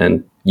words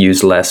and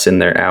use less in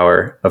their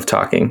hour of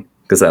talking,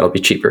 because that'll be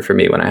cheaper for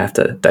me when I have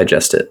to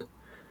digest it.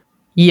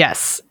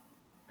 Yes.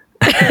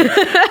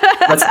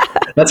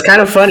 That's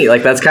kind of funny.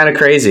 Like that's kind of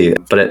crazy,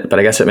 but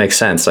I guess it makes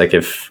sense. Like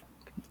if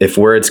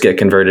words get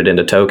converted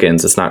into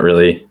tokens, it's not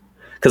really,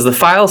 because the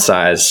file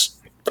size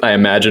I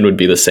imagine would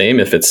be the same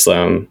if it's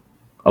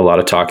a lot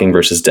of talking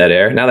versus dead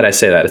air. Now that I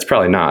say that, it's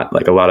probably not.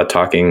 Like a lot of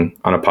talking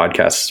on a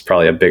podcast is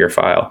probably a bigger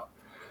file.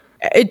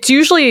 It's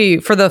usually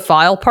for the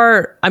file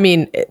part. I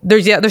mean,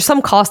 there's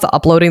some cost to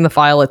uploading the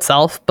file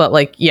itself, but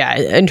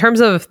in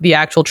terms of the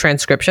actual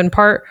transcription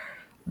part,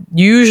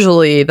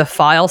 usually the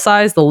file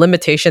size, the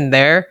limitation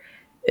there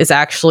is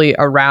actually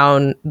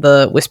around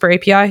the Whisper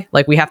API.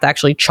 Like we have to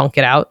actually chunk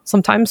it out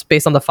sometimes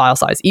based on the file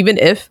size, even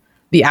if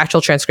the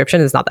actual transcription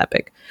is not that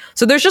big.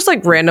 So there's just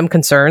like random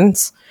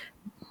concerns.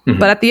 Mm-hmm.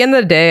 But at the end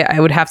of the day, I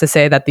would have to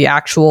say that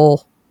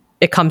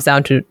it comes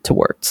down to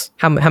words.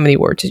 How many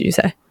words did you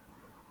say?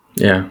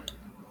 Yeah,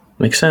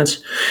 makes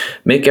sense.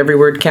 Make every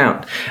word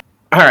count.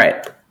 All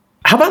right.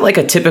 How about like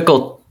a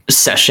typical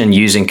session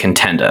using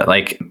Contenda?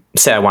 Like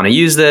say I want to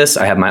use this,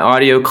 I have my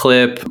audio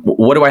clip.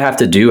 What do I have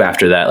to do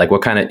after that? Like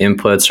what kind of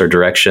inputs or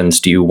directions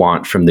do you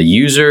want from the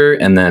user?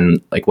 And then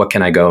like what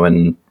can I go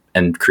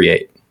and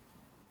create?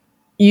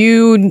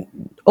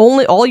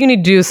 All you need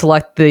to do is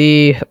select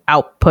the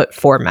output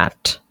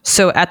format.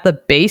 So at the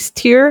base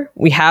tier,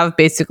 we have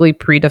basically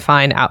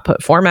predefined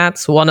output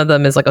formats. One of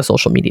them is like a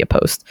social media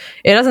post.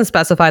 It doesn't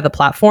specify the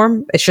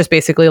platform. It's just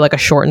basically like a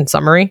shortened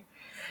summary.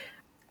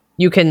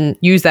 You can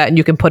use that and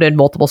you can put in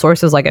multiple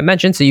sources, like I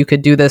mentioned. So you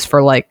could do this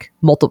for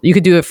you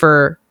could do it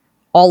for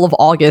all of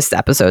August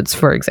episodes,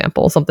 for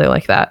example, something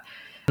like that.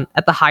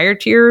 At the higher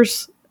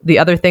tiers, the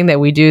other thing that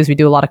we do is we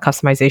do a lot of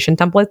customization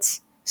templates.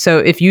 So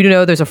if you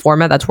know there's a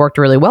format that's worked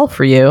really well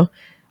for you,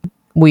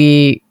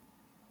 we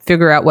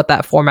figure out what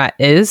that format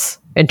is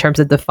in terms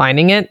of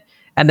defining it,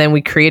 and then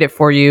we create it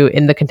for you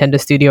in the Contenda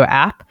Studio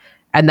app,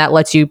 and that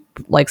lets you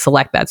like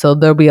select that. So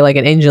there'll be like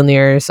an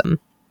engineer's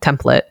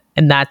template,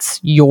 and that's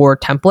your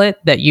template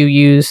that you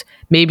use.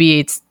 Maybe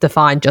it's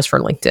defined just for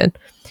LinkedIn.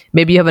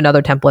 Maybe you have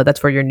another template that's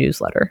for your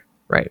newsletter,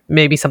 right?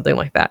 Maybe something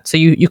like that. So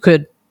you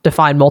could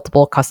define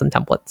multiple custom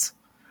templates.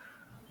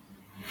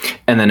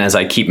 And then as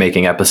I keep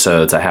making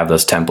episodes, I have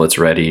those templates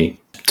ready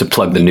to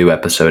plug the new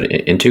episode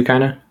into,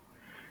 kind of?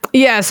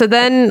 Yeah. So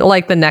then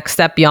like the next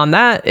step beyond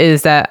that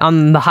is that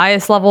on the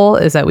highest level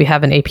is that we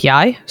have an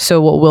API.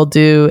 So what we'll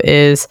do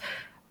is,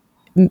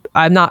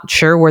 I'm not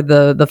sure where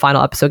the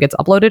final episode gets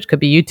uploaded. Could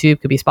be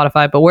YouTube, could be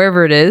Spotify, but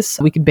wherever it is,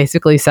 we can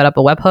basically set up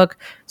a webhook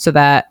so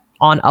that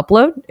on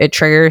upload, it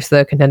triggers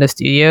the Contenda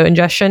Studio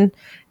ingestion,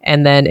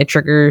 and then it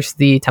triggers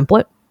the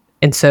template.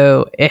 And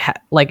so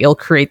it'll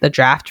create the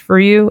draft for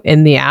you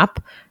in the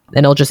app, and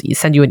it'll just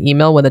send you an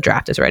email when the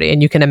draft is ready.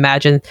 And you can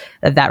imagine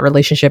that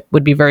relationship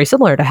would be very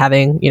similar to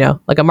having,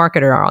 like a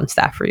marketer on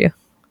staff for you.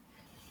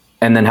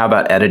 And then how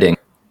about editing?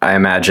 I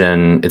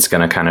imagine it's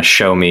going to kind of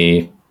show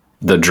me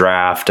the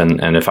draft,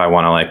 and if I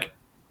want to like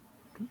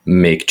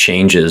make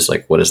changes,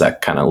 like what does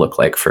that kind of look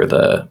like for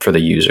the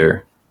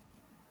user?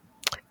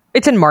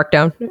 It's in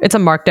Markdown. It's a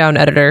Markdown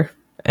editor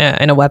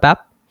in a web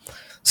app.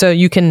 So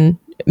you can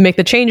make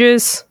the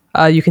changes.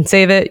 You can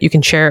save it. You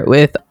can share it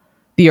with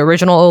the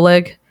original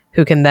Oleg,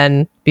 who can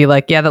then be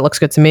like, yeah, that looks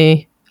good to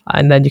me.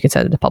 And then you can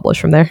send it to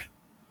publish from there.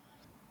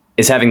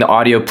 Is having the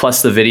audio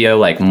plus the video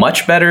like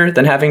much better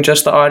than having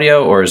just the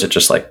audio? Or is it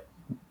just like...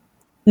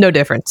 No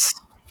difference.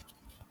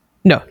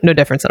 No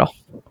difference at all.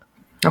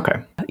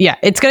 Okay. Yeah,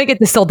 it's going to get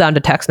distilled down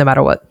to text no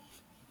matter what.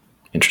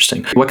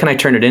 Interesting. What can I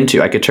turn it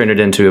into? I could turn it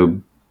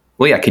into...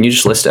 Well, yeah, can you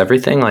just list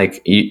everything?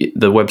 Like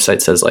the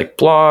website says like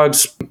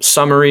blogs,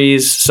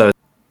 summaries. So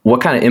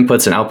what kind of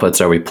inputs and outputs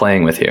are we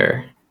playing with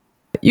here?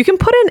 You can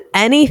put in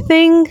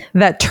anything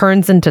that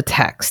turns into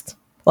text.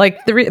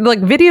 Like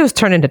videos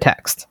turn into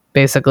text,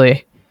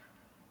 basically.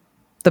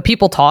 The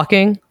people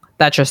talking,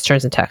 that just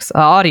turns into text.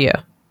 Audio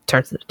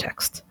turns into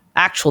text.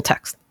 Actual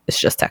text, it's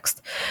just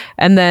text.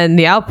 And then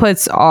the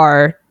outputs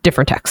are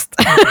different text.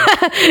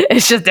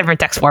 It's just different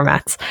text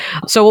formats.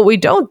 So what we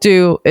don't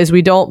do is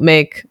we don't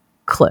make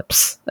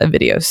clips of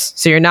videos.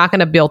 So you're not going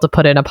to be able to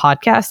put in a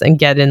podcast and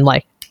get in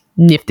like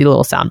nifty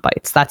little sound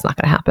bites. That's not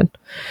going to happen.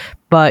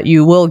 But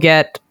you will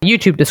get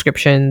YouTube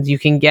descriptions. You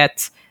can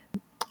get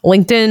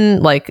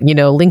LinkedIn,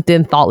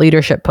 LinkedIn thought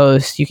leadership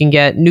posts. You can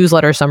get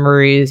newsletter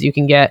summaries. You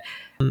can get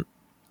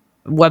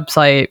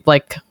website,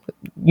 like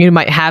you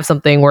might have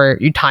something where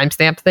you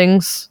timestamp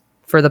things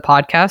for the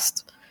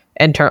podcast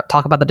and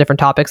talk about the different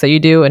topics that you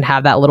do and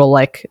have that little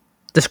like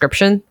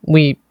description.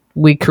 We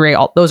create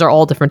those are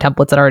all different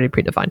templates that are already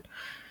predefined.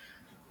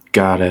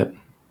 Got it.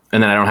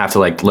 And then I don't have to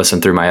like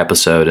listen through my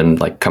episode and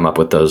like come up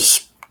with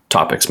those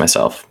topics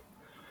myself.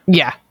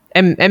 Yeah.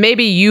 And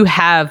maybe you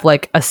have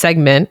like a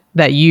segment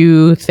that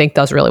you think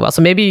does really well.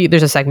 So maybe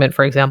there's a segment,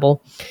 for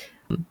example,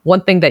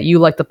 one thing that you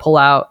like to pull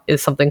out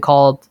is something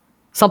called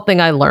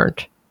Something I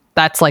Learned.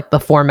 That's like the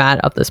format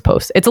of this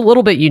post. It's a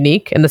little bit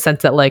unique in the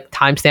sense that like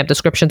timestamp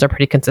descriptions are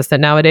pretty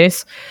consistent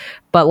nowadays.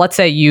 But let's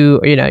say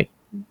you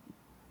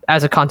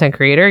as a content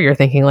creator, you're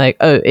thinking like,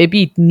 oh, it'd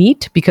be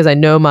neat because I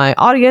know my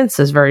audience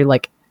is very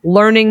like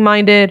learning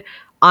minded.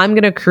 I'm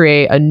going to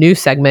create a new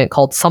segment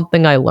called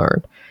Something I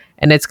Learned.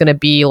 And it's going to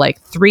be like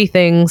 3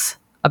 things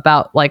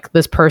about like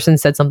this person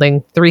said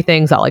something, 3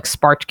 things that like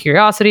sparked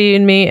curiosity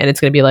in me. And it's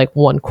going to be like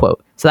 1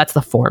 quote. So that's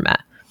the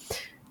format.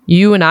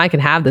 You and I can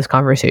have this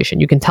conversation.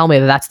 You can tell me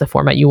that that's the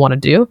format you want to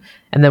do.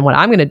 And then what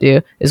I'm going to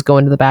do is go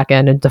into the back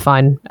end and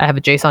define, I have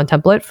a JSON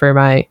template for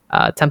my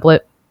template.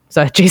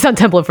 So a JSON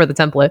template for the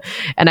template.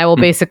 And I will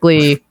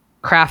basically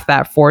craft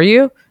that for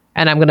you.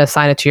 And I'm going to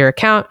assign it to your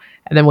account.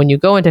 And then when you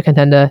go into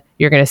Contenda,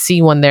 you're going to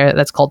see one there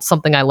that's called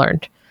Something I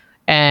Learned.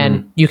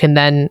 And you can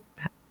then,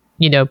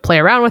 play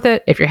around with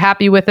it. If you're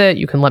happy with it,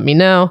 you can let me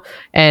know.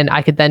 And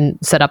I could then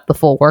set up the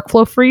full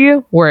workflow for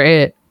you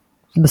where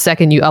the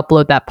second you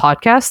upload that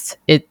podcast,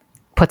 it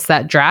puts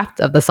that draft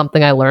of the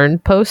Something I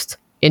Learned post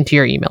into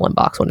your email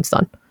inbox when it's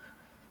done.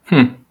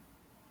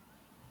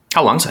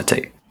 How long does that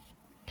take?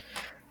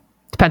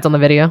 Depends on the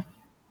video.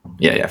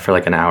 Yeah. For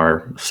like an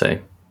hour,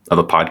 say, of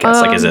a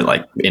podcast. Like, is it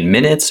like in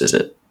minutes?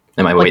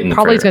 Am I waiting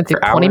probably it's going to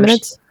take 20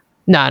 minutes.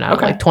 No,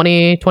 okay. Like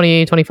 20,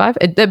 25.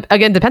 It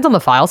again depends on the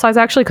file size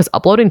actually, because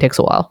uploading takes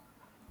a while.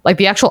 Like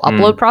the actual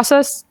upload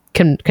process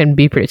can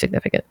be pretty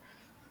significant.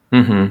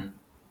 Mm-hmm.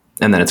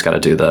 And then it's got to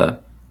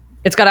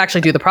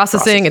actually do the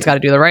processing. It's got to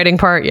do the writing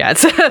part. Yeah.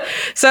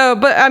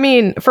 But I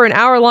mean, for an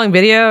hour-long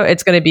video,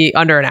 it's going to be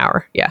under an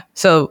hour. Yeah.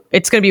 So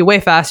it's going to be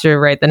way faster,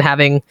 right, than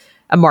having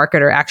a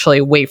marketer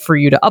actually wait for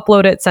you to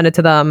upload it, send it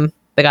to them.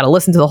 They got to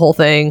listen to the whole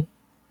thing.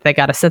 They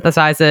got to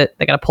synthesize it.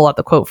 They got to pull out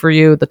the quote for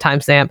you, the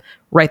timestamp,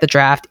 write the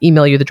draft,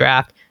 email you the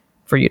draft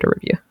for you to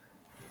review.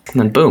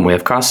 And then boom, we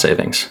have cost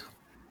savings.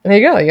 There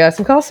you go. You got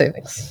some cost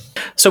savings.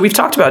 So we've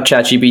talked about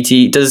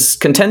ChatGPT. Does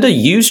Contenda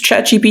use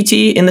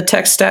ChatGPT in the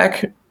tech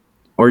stack,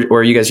 or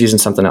are you guys using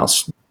something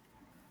else?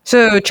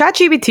 So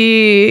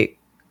ChatGPT,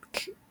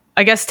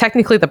 I guess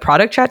technically the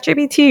product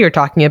ChatGPT, you're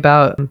talking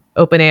about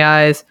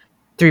OpenAI's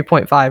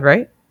 3.5,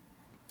 right?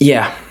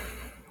 Yeah.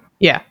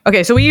 Yeah.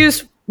 Okay. So we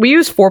use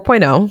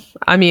 4.0.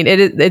 I mean,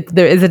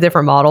 there is a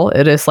different model.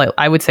 It is like,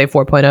 I would say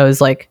 4.0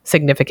 is like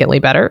significantly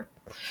better.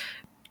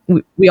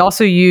 We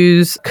also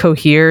use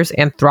Cohere's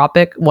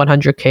Anthropic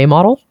 100K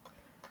model.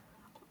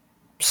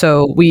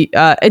 So we,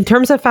 in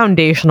terms of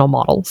foundational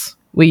models,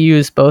 we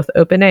use both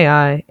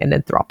OpenAI and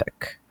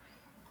Anthropic.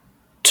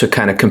 To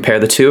kind of compare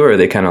the two, or are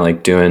they kind of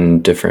like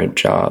doing different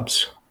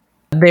jobs?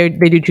 They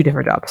do two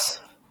different jobs.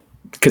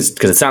 Because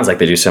it sounds like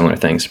they do similar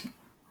things.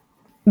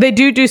 They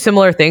do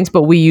similar things,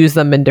 but we use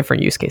them in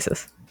different use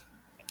cases.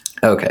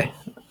 Okay,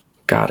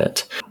 got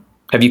it.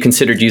 Have you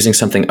considered using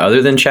something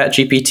other than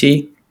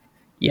ChatGPT?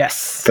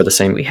 Yes, for the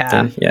same we have.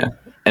 thing? Yeah.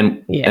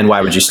 And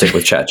why would you stick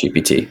with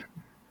ChatGPT?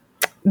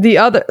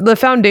 The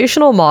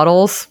foundational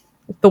models,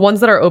 the ones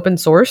that are open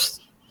source,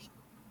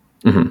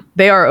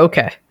 they are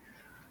okay.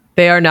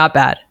 They are not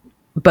bad,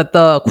 but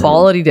the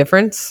quality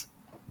difference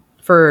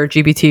for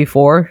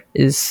GPT-4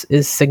 is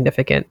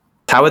significant.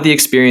 How would the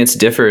experience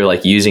differ,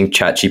 like using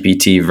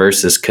ChatGPT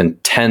versus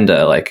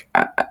Contenda? Like,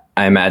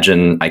 I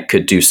imagine I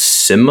could do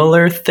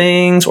similar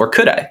things, or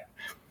could I?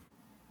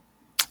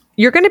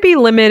 You're going to be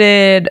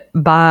limited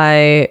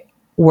by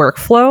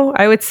workflow,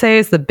 I would say,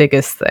 is the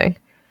biggest thing.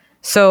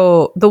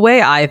 So the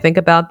way I think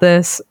about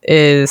this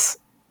is,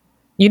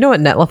 you know what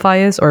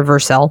Netlify is, or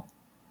Vercel?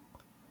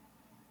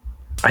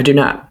 I do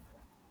not.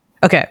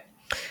 Okay.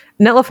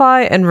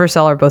 Netlify and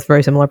Vercel are both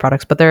very similar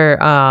products, but they're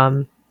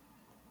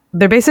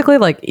basically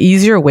like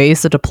easier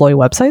ways to deploy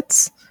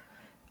websites.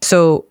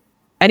 So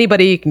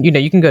anybody,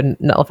 you can go to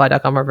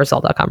netlify.com or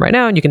vercel.com right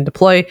now, and you can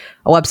deploy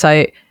a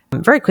website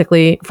very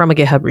quickly from a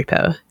GitHub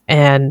repo.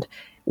 And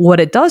what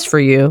it does for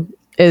you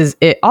is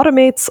it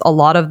automates a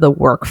lot of the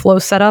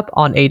workflow setup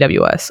on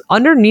AWS.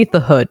 Underneath the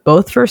hood,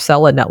 both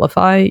Vercel and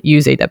Netlify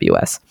use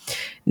AWS.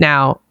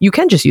 Now, you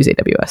can just use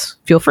AWS.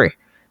 Feel free.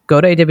 Go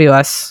to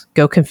AWS,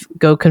 go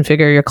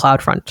configure your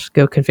CloudFront,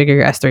 go configure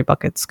your S3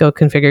 buckets, go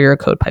configure your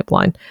code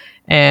pipeline,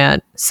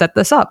 and set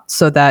this up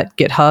so that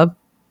GitHub,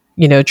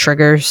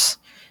 triggers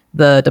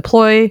the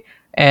deploy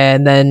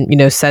and then,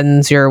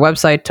 sends your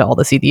website to all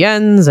the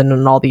CDNs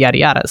and all the yada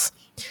yadas.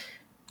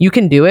 You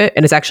can do it,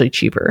 and it's actually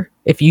cheaper.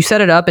 If you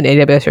set it up in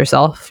AWS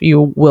yourself,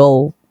 you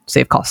will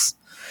save costs.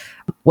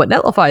 What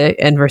Netlify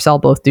and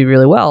Vercel both do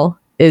really well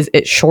is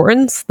it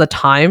shortens the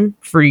time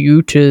for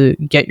you to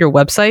get your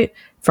website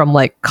from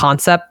like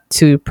concept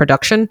to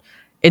production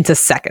into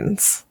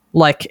seconds.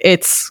 Like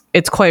it's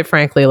quite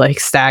frankly like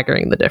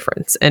staggering the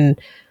difference. And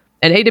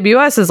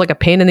AWS is like a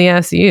pain in the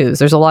ass to use.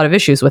 There's a lot of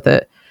issues with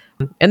it.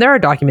 And there are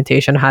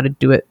documentation on how to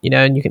do it,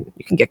 and you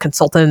can get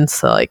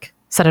consultants to like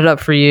set it up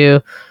for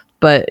you,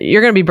 but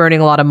you're going to be burning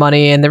a lot of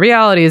money. And the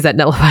reality is that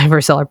Netlify and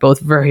Vercel are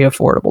both very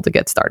affordable to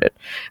get started.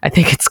 I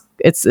think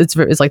it's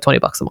like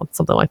 $20 a month,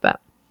 something like that.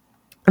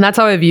 And that's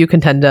how I view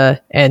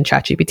Contenda and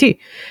ChatGPT.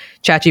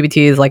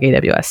 ChatGPT is like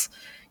AWS.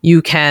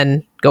 You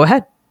can go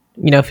ahead,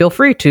 feel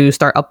free to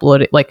start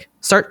uploading,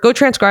 go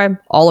transcribe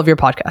all of your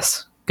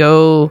podcasts.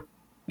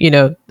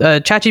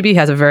 ChatGPT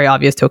has a very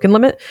obvious token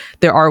limit.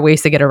 There are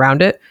ways to get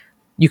around it.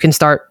 You can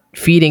start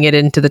feeding it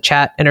into the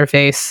chat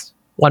interface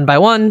one by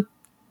one,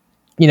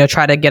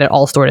 try to get it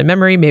all stored in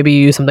memory. Maybe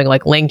use something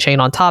like LangChain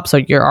on top. So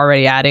you're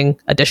already adding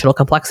additional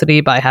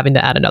complexity by having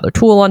to add another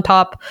tool on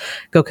top.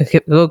 Go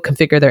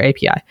configure their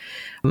API.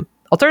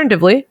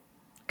 Alternatively,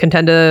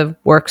 Contenda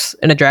works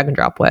in a drag and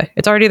drop way.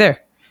 It's already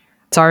there.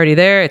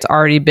 It's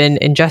already been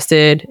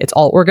ingested. It's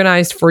all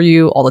organized for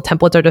you. All the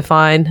templates are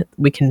defined.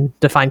 We can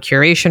define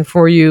curation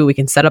for you. We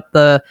can set up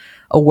a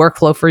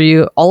workflow for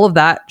you. All of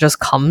that just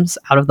comes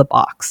out of the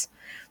box.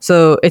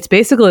 So it's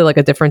basically like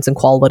a difference in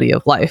quality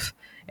of life.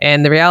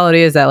 And the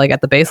reality is that like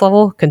at the base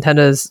level,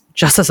 Contenda is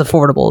just as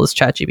affordable as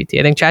ChatGPT.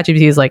 I think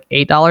ChatGPT is like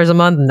 $8 a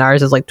month and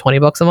ours is like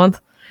 $20 a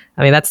month.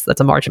 I mean, that's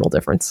a marginal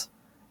difference.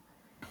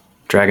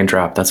 Drag and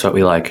drop. That's what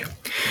we like.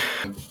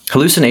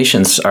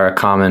 Hallucinations are a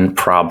common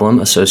problem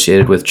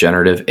associated with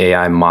generative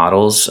AI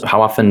models.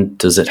 How often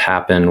does it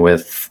happen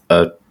with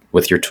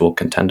your tool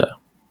Contenda?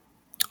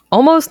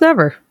 Almost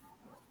never.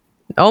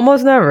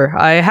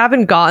 I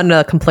haven't gotten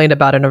a complaint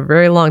about it in a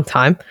very long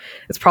time.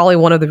 It's probably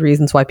one of the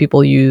reasons why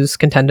people use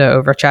Contenda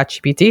over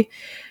ChatGPT.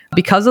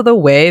 Because of the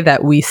way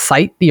that we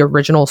cite the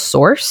original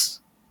source,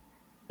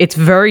 it's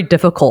very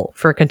difficult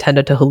for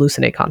Contenda to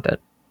hallucinate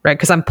content, right?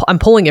 Because I'm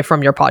pulling it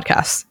from your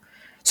podcast.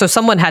 So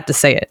someone had to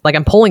say it. Like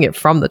I'm pulling it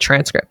from the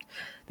transcript.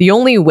 The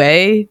only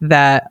way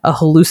that a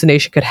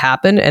hallucination could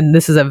happen, and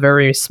this is a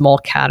very small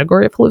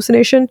category of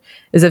hallucination,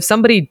 is if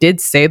somebody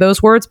did say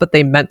those words, but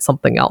they meant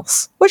something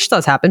else, which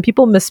does happen.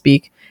 People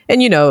misspeak.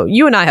 And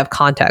you and I have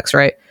context,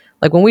 right?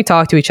 Like when we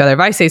talk to each other, if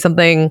I say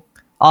something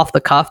off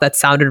the cuff that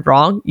sounded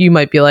wrong, you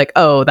might be like,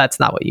 oh, that's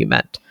not what you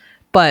meant.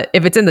 But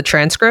if it's in the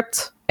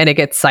transcript and it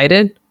gets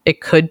cited,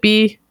 it could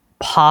be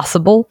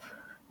possible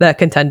that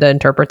Contenda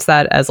interprets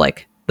that as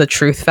like the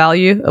truth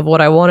value of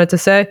what I wanted to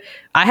say.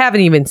 I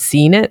haven't even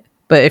seen it,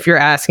 but if you're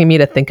asking me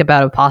to think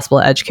about a possible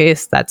edge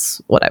case,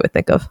 that's what I would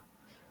think of.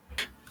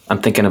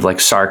 I'm thinking of like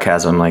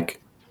sarcasm. Like,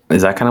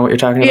 is that kind of what you're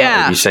talking about?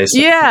 Yeah. Like you say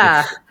something,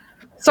 yeah.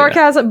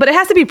 Sarcasm, but it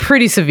has to be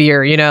pretty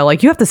severe,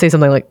 like you have to say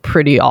something like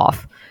pretty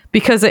off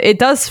because it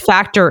does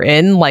factor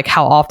in like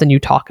how often you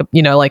talk,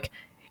 like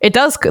it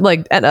does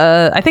like,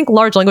 I think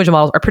large language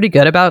models are pretty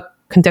good about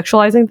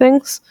contextualizing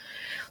things.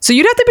 So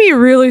you'd have to be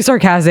really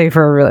sarcastic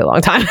for a really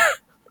long time.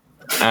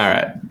 All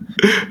right.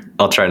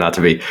 I'll try not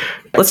to be.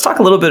 Let's talk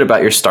a little bit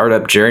about your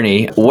startup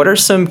journey. What are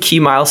some key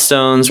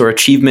milestones or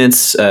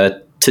achievements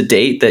to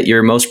date that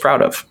you're most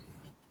proud of?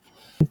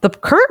 The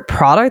current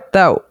product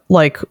that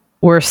like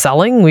we're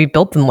selling, we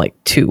built in like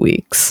 2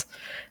 weeks.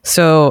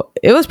 So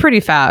it was pretty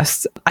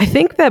fast. I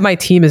think that my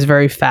team is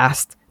very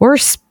fast. We're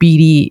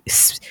speedy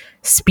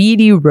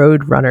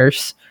road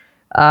runners.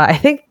 I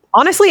think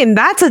honestly, and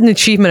that's an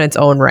achievement in its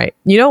own right.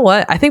 You know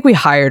what? I think we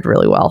hired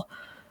really well.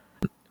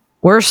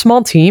 We're a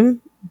small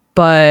team,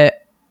 but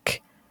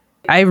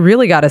I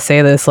really got to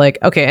say this, like,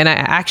 okay, and I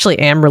actually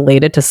am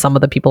related to some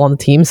of the people on the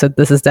team, so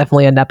this is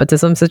definitely a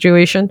nepotism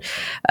situation,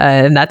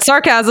 and that's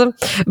sarcasm.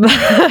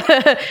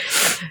 I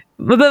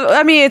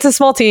mean, it's a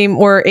small team.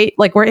 We're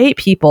eight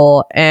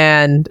people,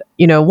 and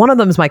one of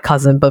them is my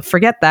cousin, but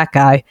forget that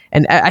guy.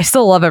 And I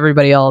still love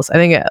everybody else. I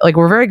think like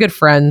we're very good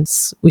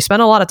friends. We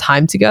spend a lot of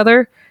time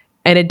together,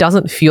 and it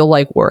doesn't feel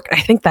like work.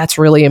 I think that's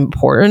really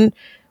important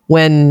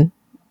when.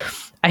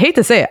 I hate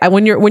to say it.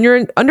 When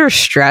you're under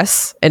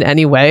stress in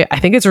any way, I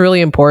think it's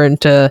really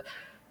important to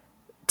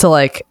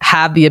like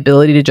have the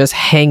ability to just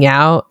hang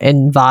out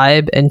and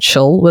vibe and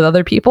chill with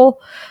other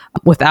people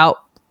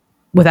without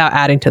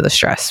adding to the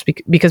stress,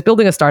 because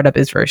building a startup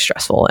is very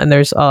stressful, and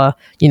there's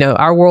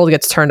our world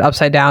gets turned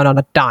upside down on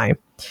a dime.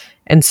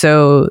 And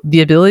so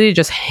the ability to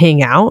just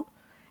hang out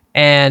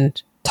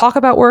and talk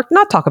about work,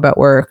 not talk about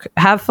work,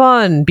 have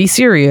fun, be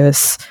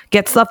serious,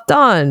 get stuff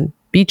done,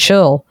 be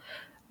chill.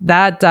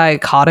 That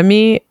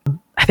dichotomy,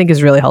 I think,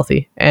 is really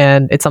healthy,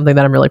 and it's something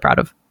that I'm really proud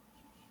of.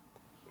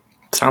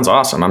 Sounds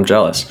awesome. I'm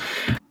jealous.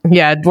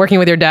 Yeah, working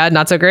with your dad,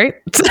 not so great.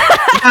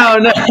 No,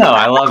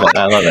 I love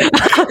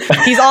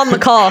it. He's on the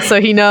call,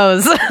 so he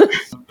knows.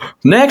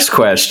 Next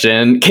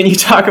question. Can you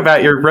talk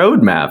about your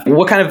roadmap?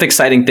 What kind of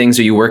exciting things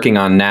are you working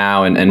on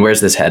now, and where's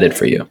this headed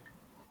for you?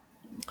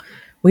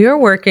 We are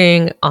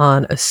working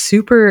on a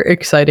super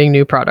exciting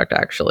new product,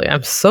 actually.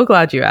 I'm so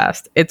glad you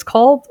asked. It's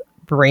called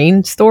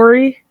Brain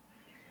Story.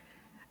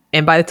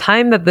 And by the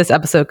time that this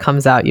episode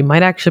comes out, you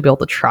might actually be able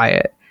to try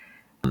it.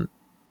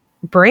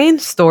 Brain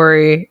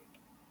Story,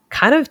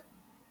 kind of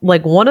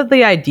like one of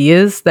the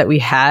ideas that we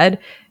had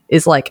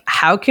is like,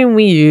 how can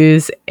we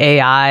use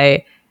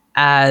AI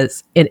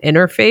as an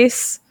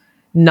interface,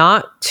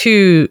 not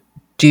to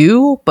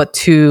do, but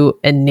to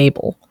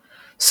enable?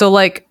 So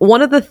like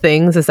one of the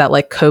things is that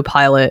like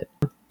Copilot,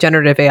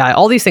 generative AI,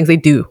 all these things they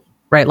do,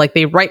 right? Like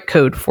they write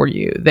code for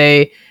you.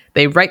 They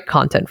write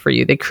content for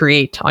you. They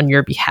create on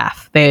your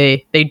behalf.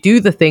 They do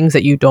the things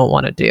that you don't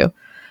want to do.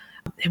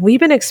 And we've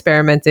been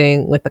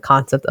experimenting with the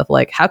concept of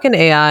like, how can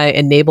AI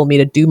enable me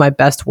to do my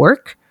best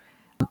work?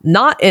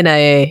 Not in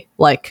a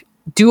like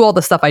do all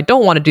the stuff I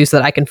don't want to do so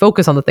that I can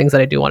focus on the things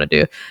that I do want to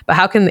do, but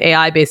how can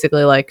AI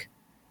basically like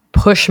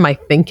push my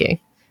thinking?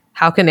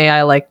 How can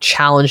AI like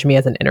challenge me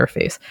as an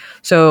interface?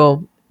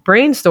 So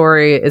Brain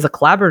Story is a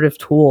collaborative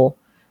tool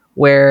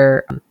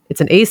where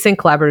it's an async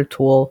collaborative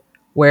tool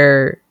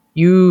where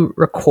you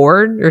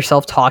record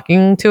yourself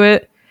talking to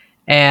it,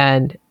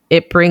 and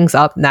it brings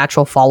up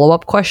natural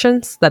follow-up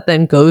questions that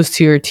then goes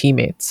to your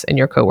teammates and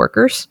your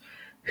coworkers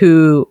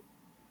who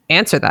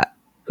answer that,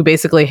 who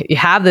basically you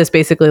have this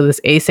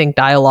async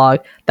dialogue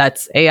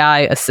that's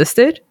AI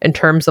assisted in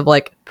terms of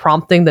like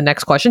prompting the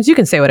next questions. You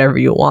can say whatever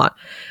you want.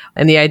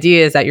 And the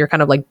idea is that you're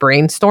kind of like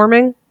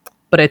brainstorming,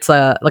 but it's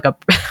a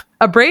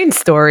brain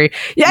story.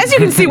 Yeah, as you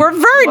can see, we're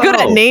very good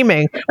at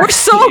naming. We're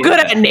so good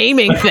at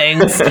naming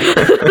things.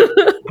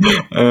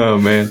 Oh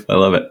man, I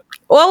love it.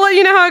 Well, I'll let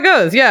you know how it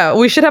goes. Yeah,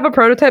 we should have a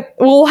prototype.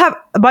 We'll have,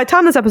 by the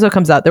time this episode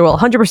comes out, there will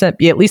 100%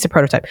 be at least a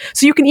prototype.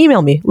 So you can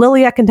email me,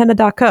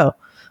 lily@contenda.co.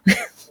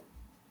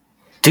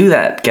 Do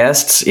that,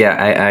 guests. Yeah,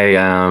 I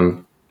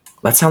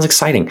that sounds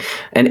exciting.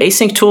 And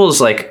async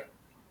tools, like,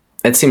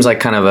 it seems like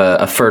kind of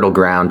a fertile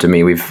ground to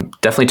me. We've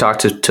definitely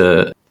talked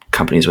to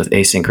companies with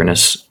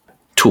asynchronous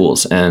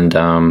tools, and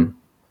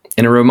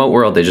in a remote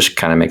world, they just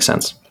kind of make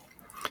sense.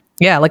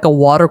 Yeah, like a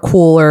water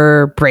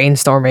cooler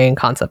brainstorming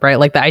concept, right?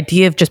 Like the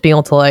idea of just being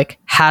able to like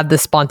have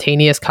this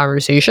spontaneous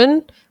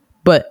conversation,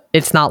 but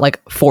it's not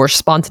like forced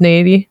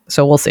spontaneity.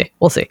 So we'll see.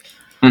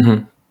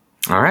 Mm-hmm.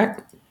 All right,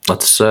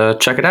 let's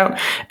check it out.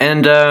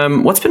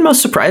 And what's been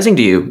most surprising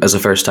to you as a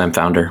first-time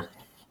founder?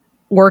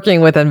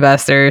 Working with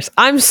investors.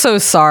 I'm so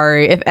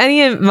sorry if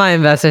any of my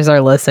investors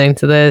are listening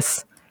to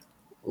this.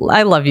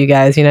 I love you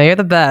guys. You're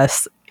the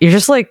best. You're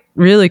just like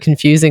really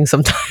confusing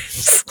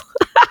sometimes.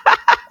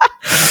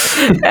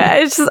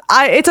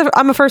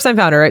 I'm a first time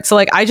founder, right? So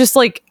like, I just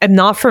like am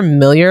not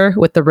familiar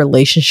with the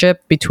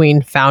relationship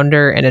between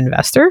founder and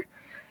investor.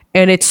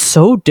 And it's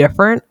so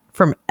different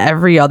from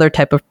every other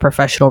type of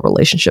professional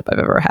relationship I've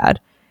ever had.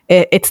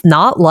 It's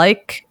not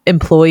like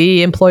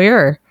employee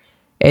employer.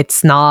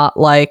 It's not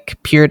like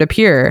peer to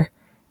peer.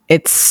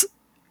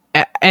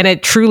 And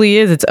it truly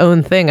is its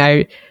own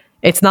thing.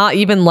 It's not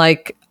even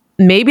like,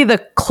 maybe the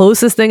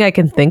closest thing I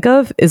can think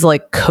of is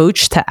like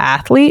coach to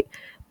athlete,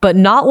 but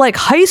not like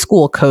high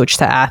school coach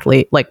to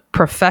athlete, like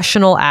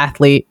professional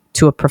athlete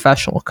to a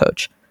professional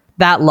coach.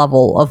 that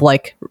level of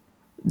like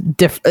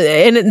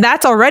and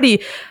that's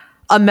already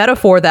a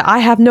metaphor that I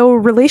have no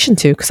relation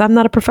to because I'm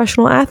not a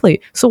professional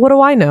athlete. So what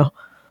do I know?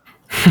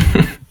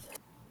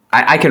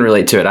 I can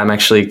relate to it. I'm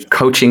actually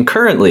coaching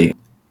currently,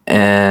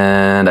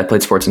 and I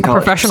played sports in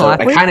college. Professional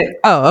athlete?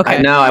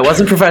 Okay. No, I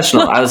wasn't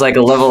professional. I was like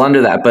a level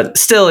under that, but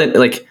still,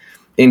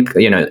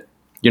 you're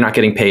not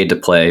getting paid to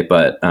play,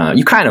 but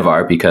you kind of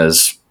are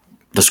because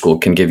the school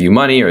can give you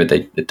money, or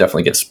it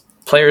definitely gives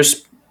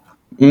players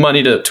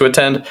money to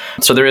attend.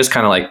 So there is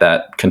kind of like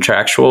that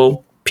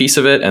contractual piece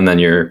of it, and then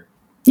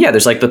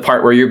there's like the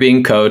part where you're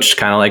being coached,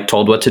 kind of like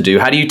told what to do.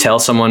 How do you tell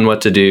someone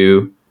what to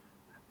do?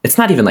 It's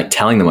not even like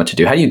telling them what to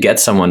do. How do you get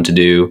someone to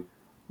do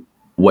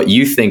what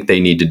you think they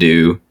need to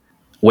do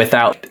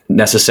without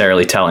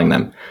necessarily telling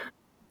them?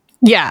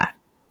 Yeah.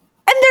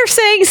 And they're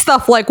saying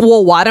stuff like,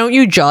 well, why don't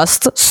you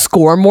just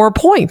score more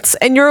points?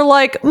 And you're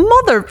like,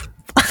 mother, if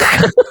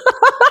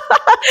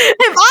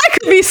I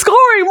could be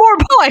scoring more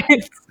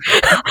points,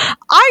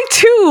 I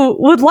too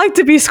would like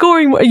to be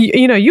scoring.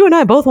 You and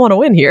I both want to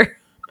win here.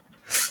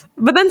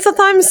 But then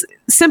sometimes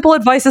simple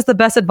advice is the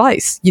best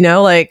advice.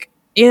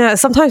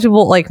 Sometimes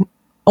people like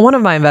one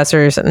of my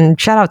investors, and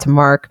shout out to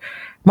Mark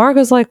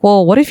was like,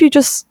 well, what if you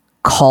just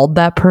called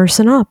that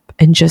person up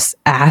and just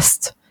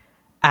asked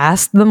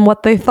them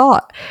what they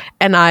thought?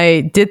 And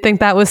I did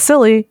think that was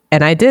silly,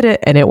 and I did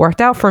it, and it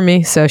worked out for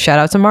me. So shout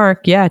out to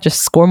Mark. Yeah,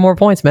 just score more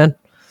points, man.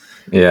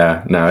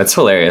 Yeah, no, it's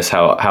hilarious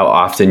how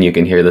often you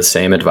can hear the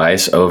same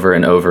advice over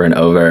and over and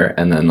over,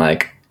 and then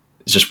like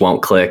it just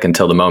won't click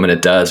until the moment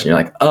it does. And you're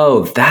like,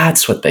 oh,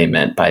 that's what they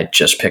meant by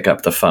just pick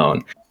up the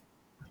phone.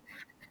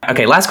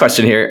 Okay, last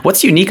question here.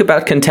 What's unique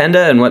about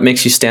Contenda, and what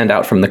makes you stand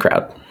out from the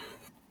crowd?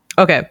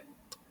 Okay.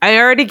 I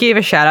already gave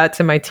a shout out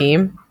to my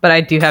team, but I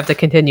do have to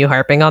continue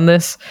harping on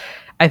this.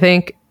 I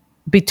think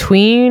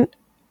between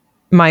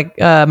my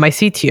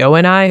CTO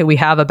and I, we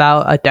have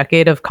about a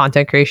decade of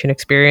content creation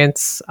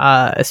experience,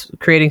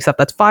 creating stuff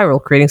that's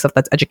viral, creating stuff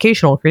that's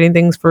educational, creating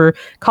things for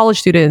college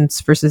students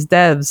versus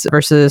devs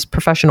versus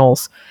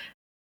professionals.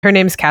 Her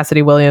name is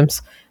Cassidy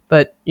Williams,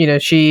 but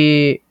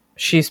she's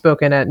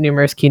spoken at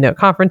numerous keynote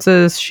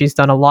conferences. She's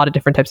done a lot of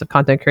different types of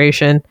content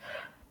creation.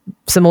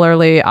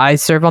 Similarly, I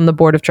serve on the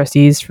board of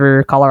trustees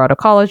for Colorado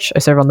College. I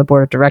serve on the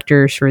board of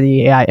directors for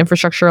the AI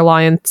Infrastructure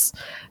Alliance.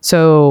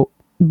 So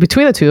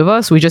between the two of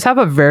us, we just have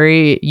a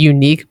very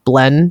unique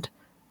blend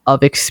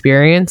of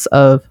experience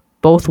of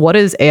both what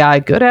is AI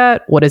good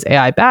at, what is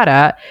AI bad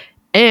at,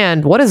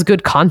 and what is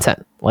good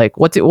content. Like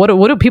what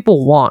do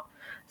people want?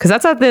 Because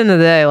that's at the end of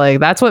the day, like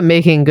that's what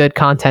making good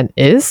content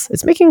is.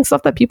 It's making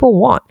stuff that people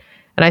want.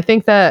 And I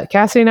think that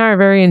Cassie and I are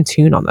very in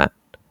tune on that.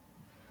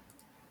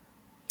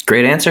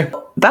 Great answer.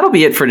 That'll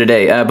be it for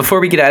today. Before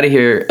we get out of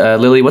here,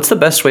 Lilly, what's the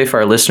best way for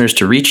our listeners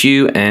to reach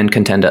you and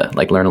Contenda,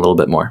 like learn a little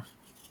bit more?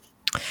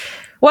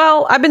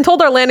 Well, I've been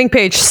told our landing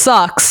page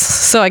sucks,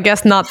 so I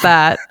guess not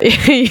that.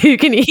 You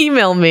can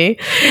email me.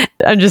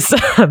 I'm just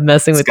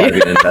messing with you.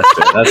 Be an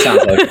investor. That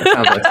sounds like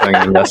something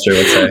an investor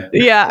would say.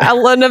 Yeah,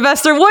 an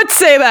investor would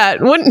say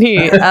that, wouldn't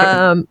he?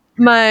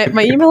 My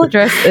email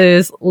address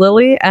is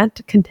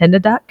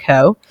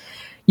lily@contenda.co.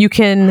 You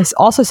can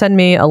also send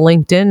me a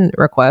LinkedIn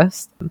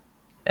request.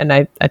 And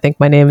I think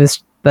my name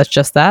that's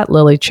just that,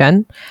 Lilly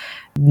Chen.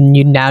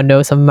 You now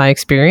know some of my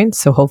experience,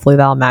 so hopefully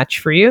that'll match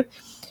for you.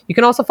 You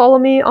can also follow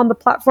me on the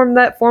platform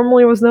that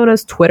formerly was known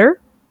as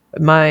Twitter.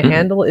 My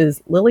handle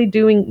is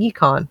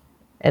LillyDoingEcon.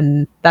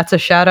 And that's a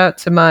shout out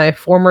to my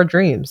former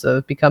dreams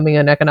of becoming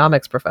an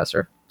economics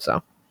professor.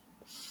 So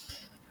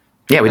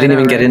yeah, we didn't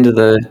even get into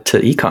to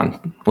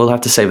econ. We'll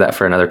have to save that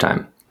for another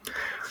time.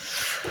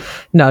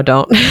 No,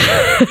 don't.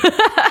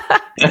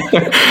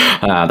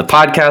 The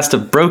podcast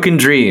of broken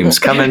dreams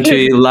coming to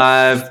you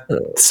live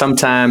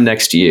sometime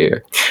next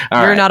year.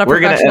 You're not a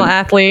professional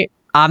athlete.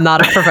 I'm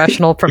not a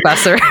professional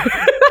professor.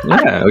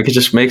 Yeah, we could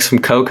just make some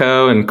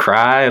cocoa and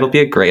cry. It'll be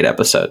a great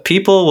episode.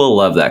 People will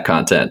love that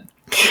content.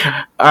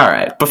 All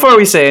right. Before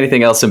we say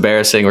anything else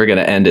embarrassing, we're going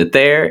to end it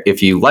there.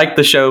 If you like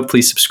the show,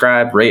 please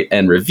subscribe, rate,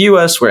 and review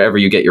us wherever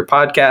you get your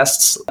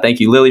podcasts. Thank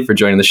you, Lilly, for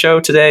joining the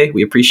show today.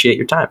 We appreciate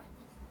your time.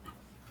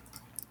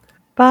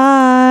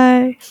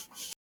 Bye.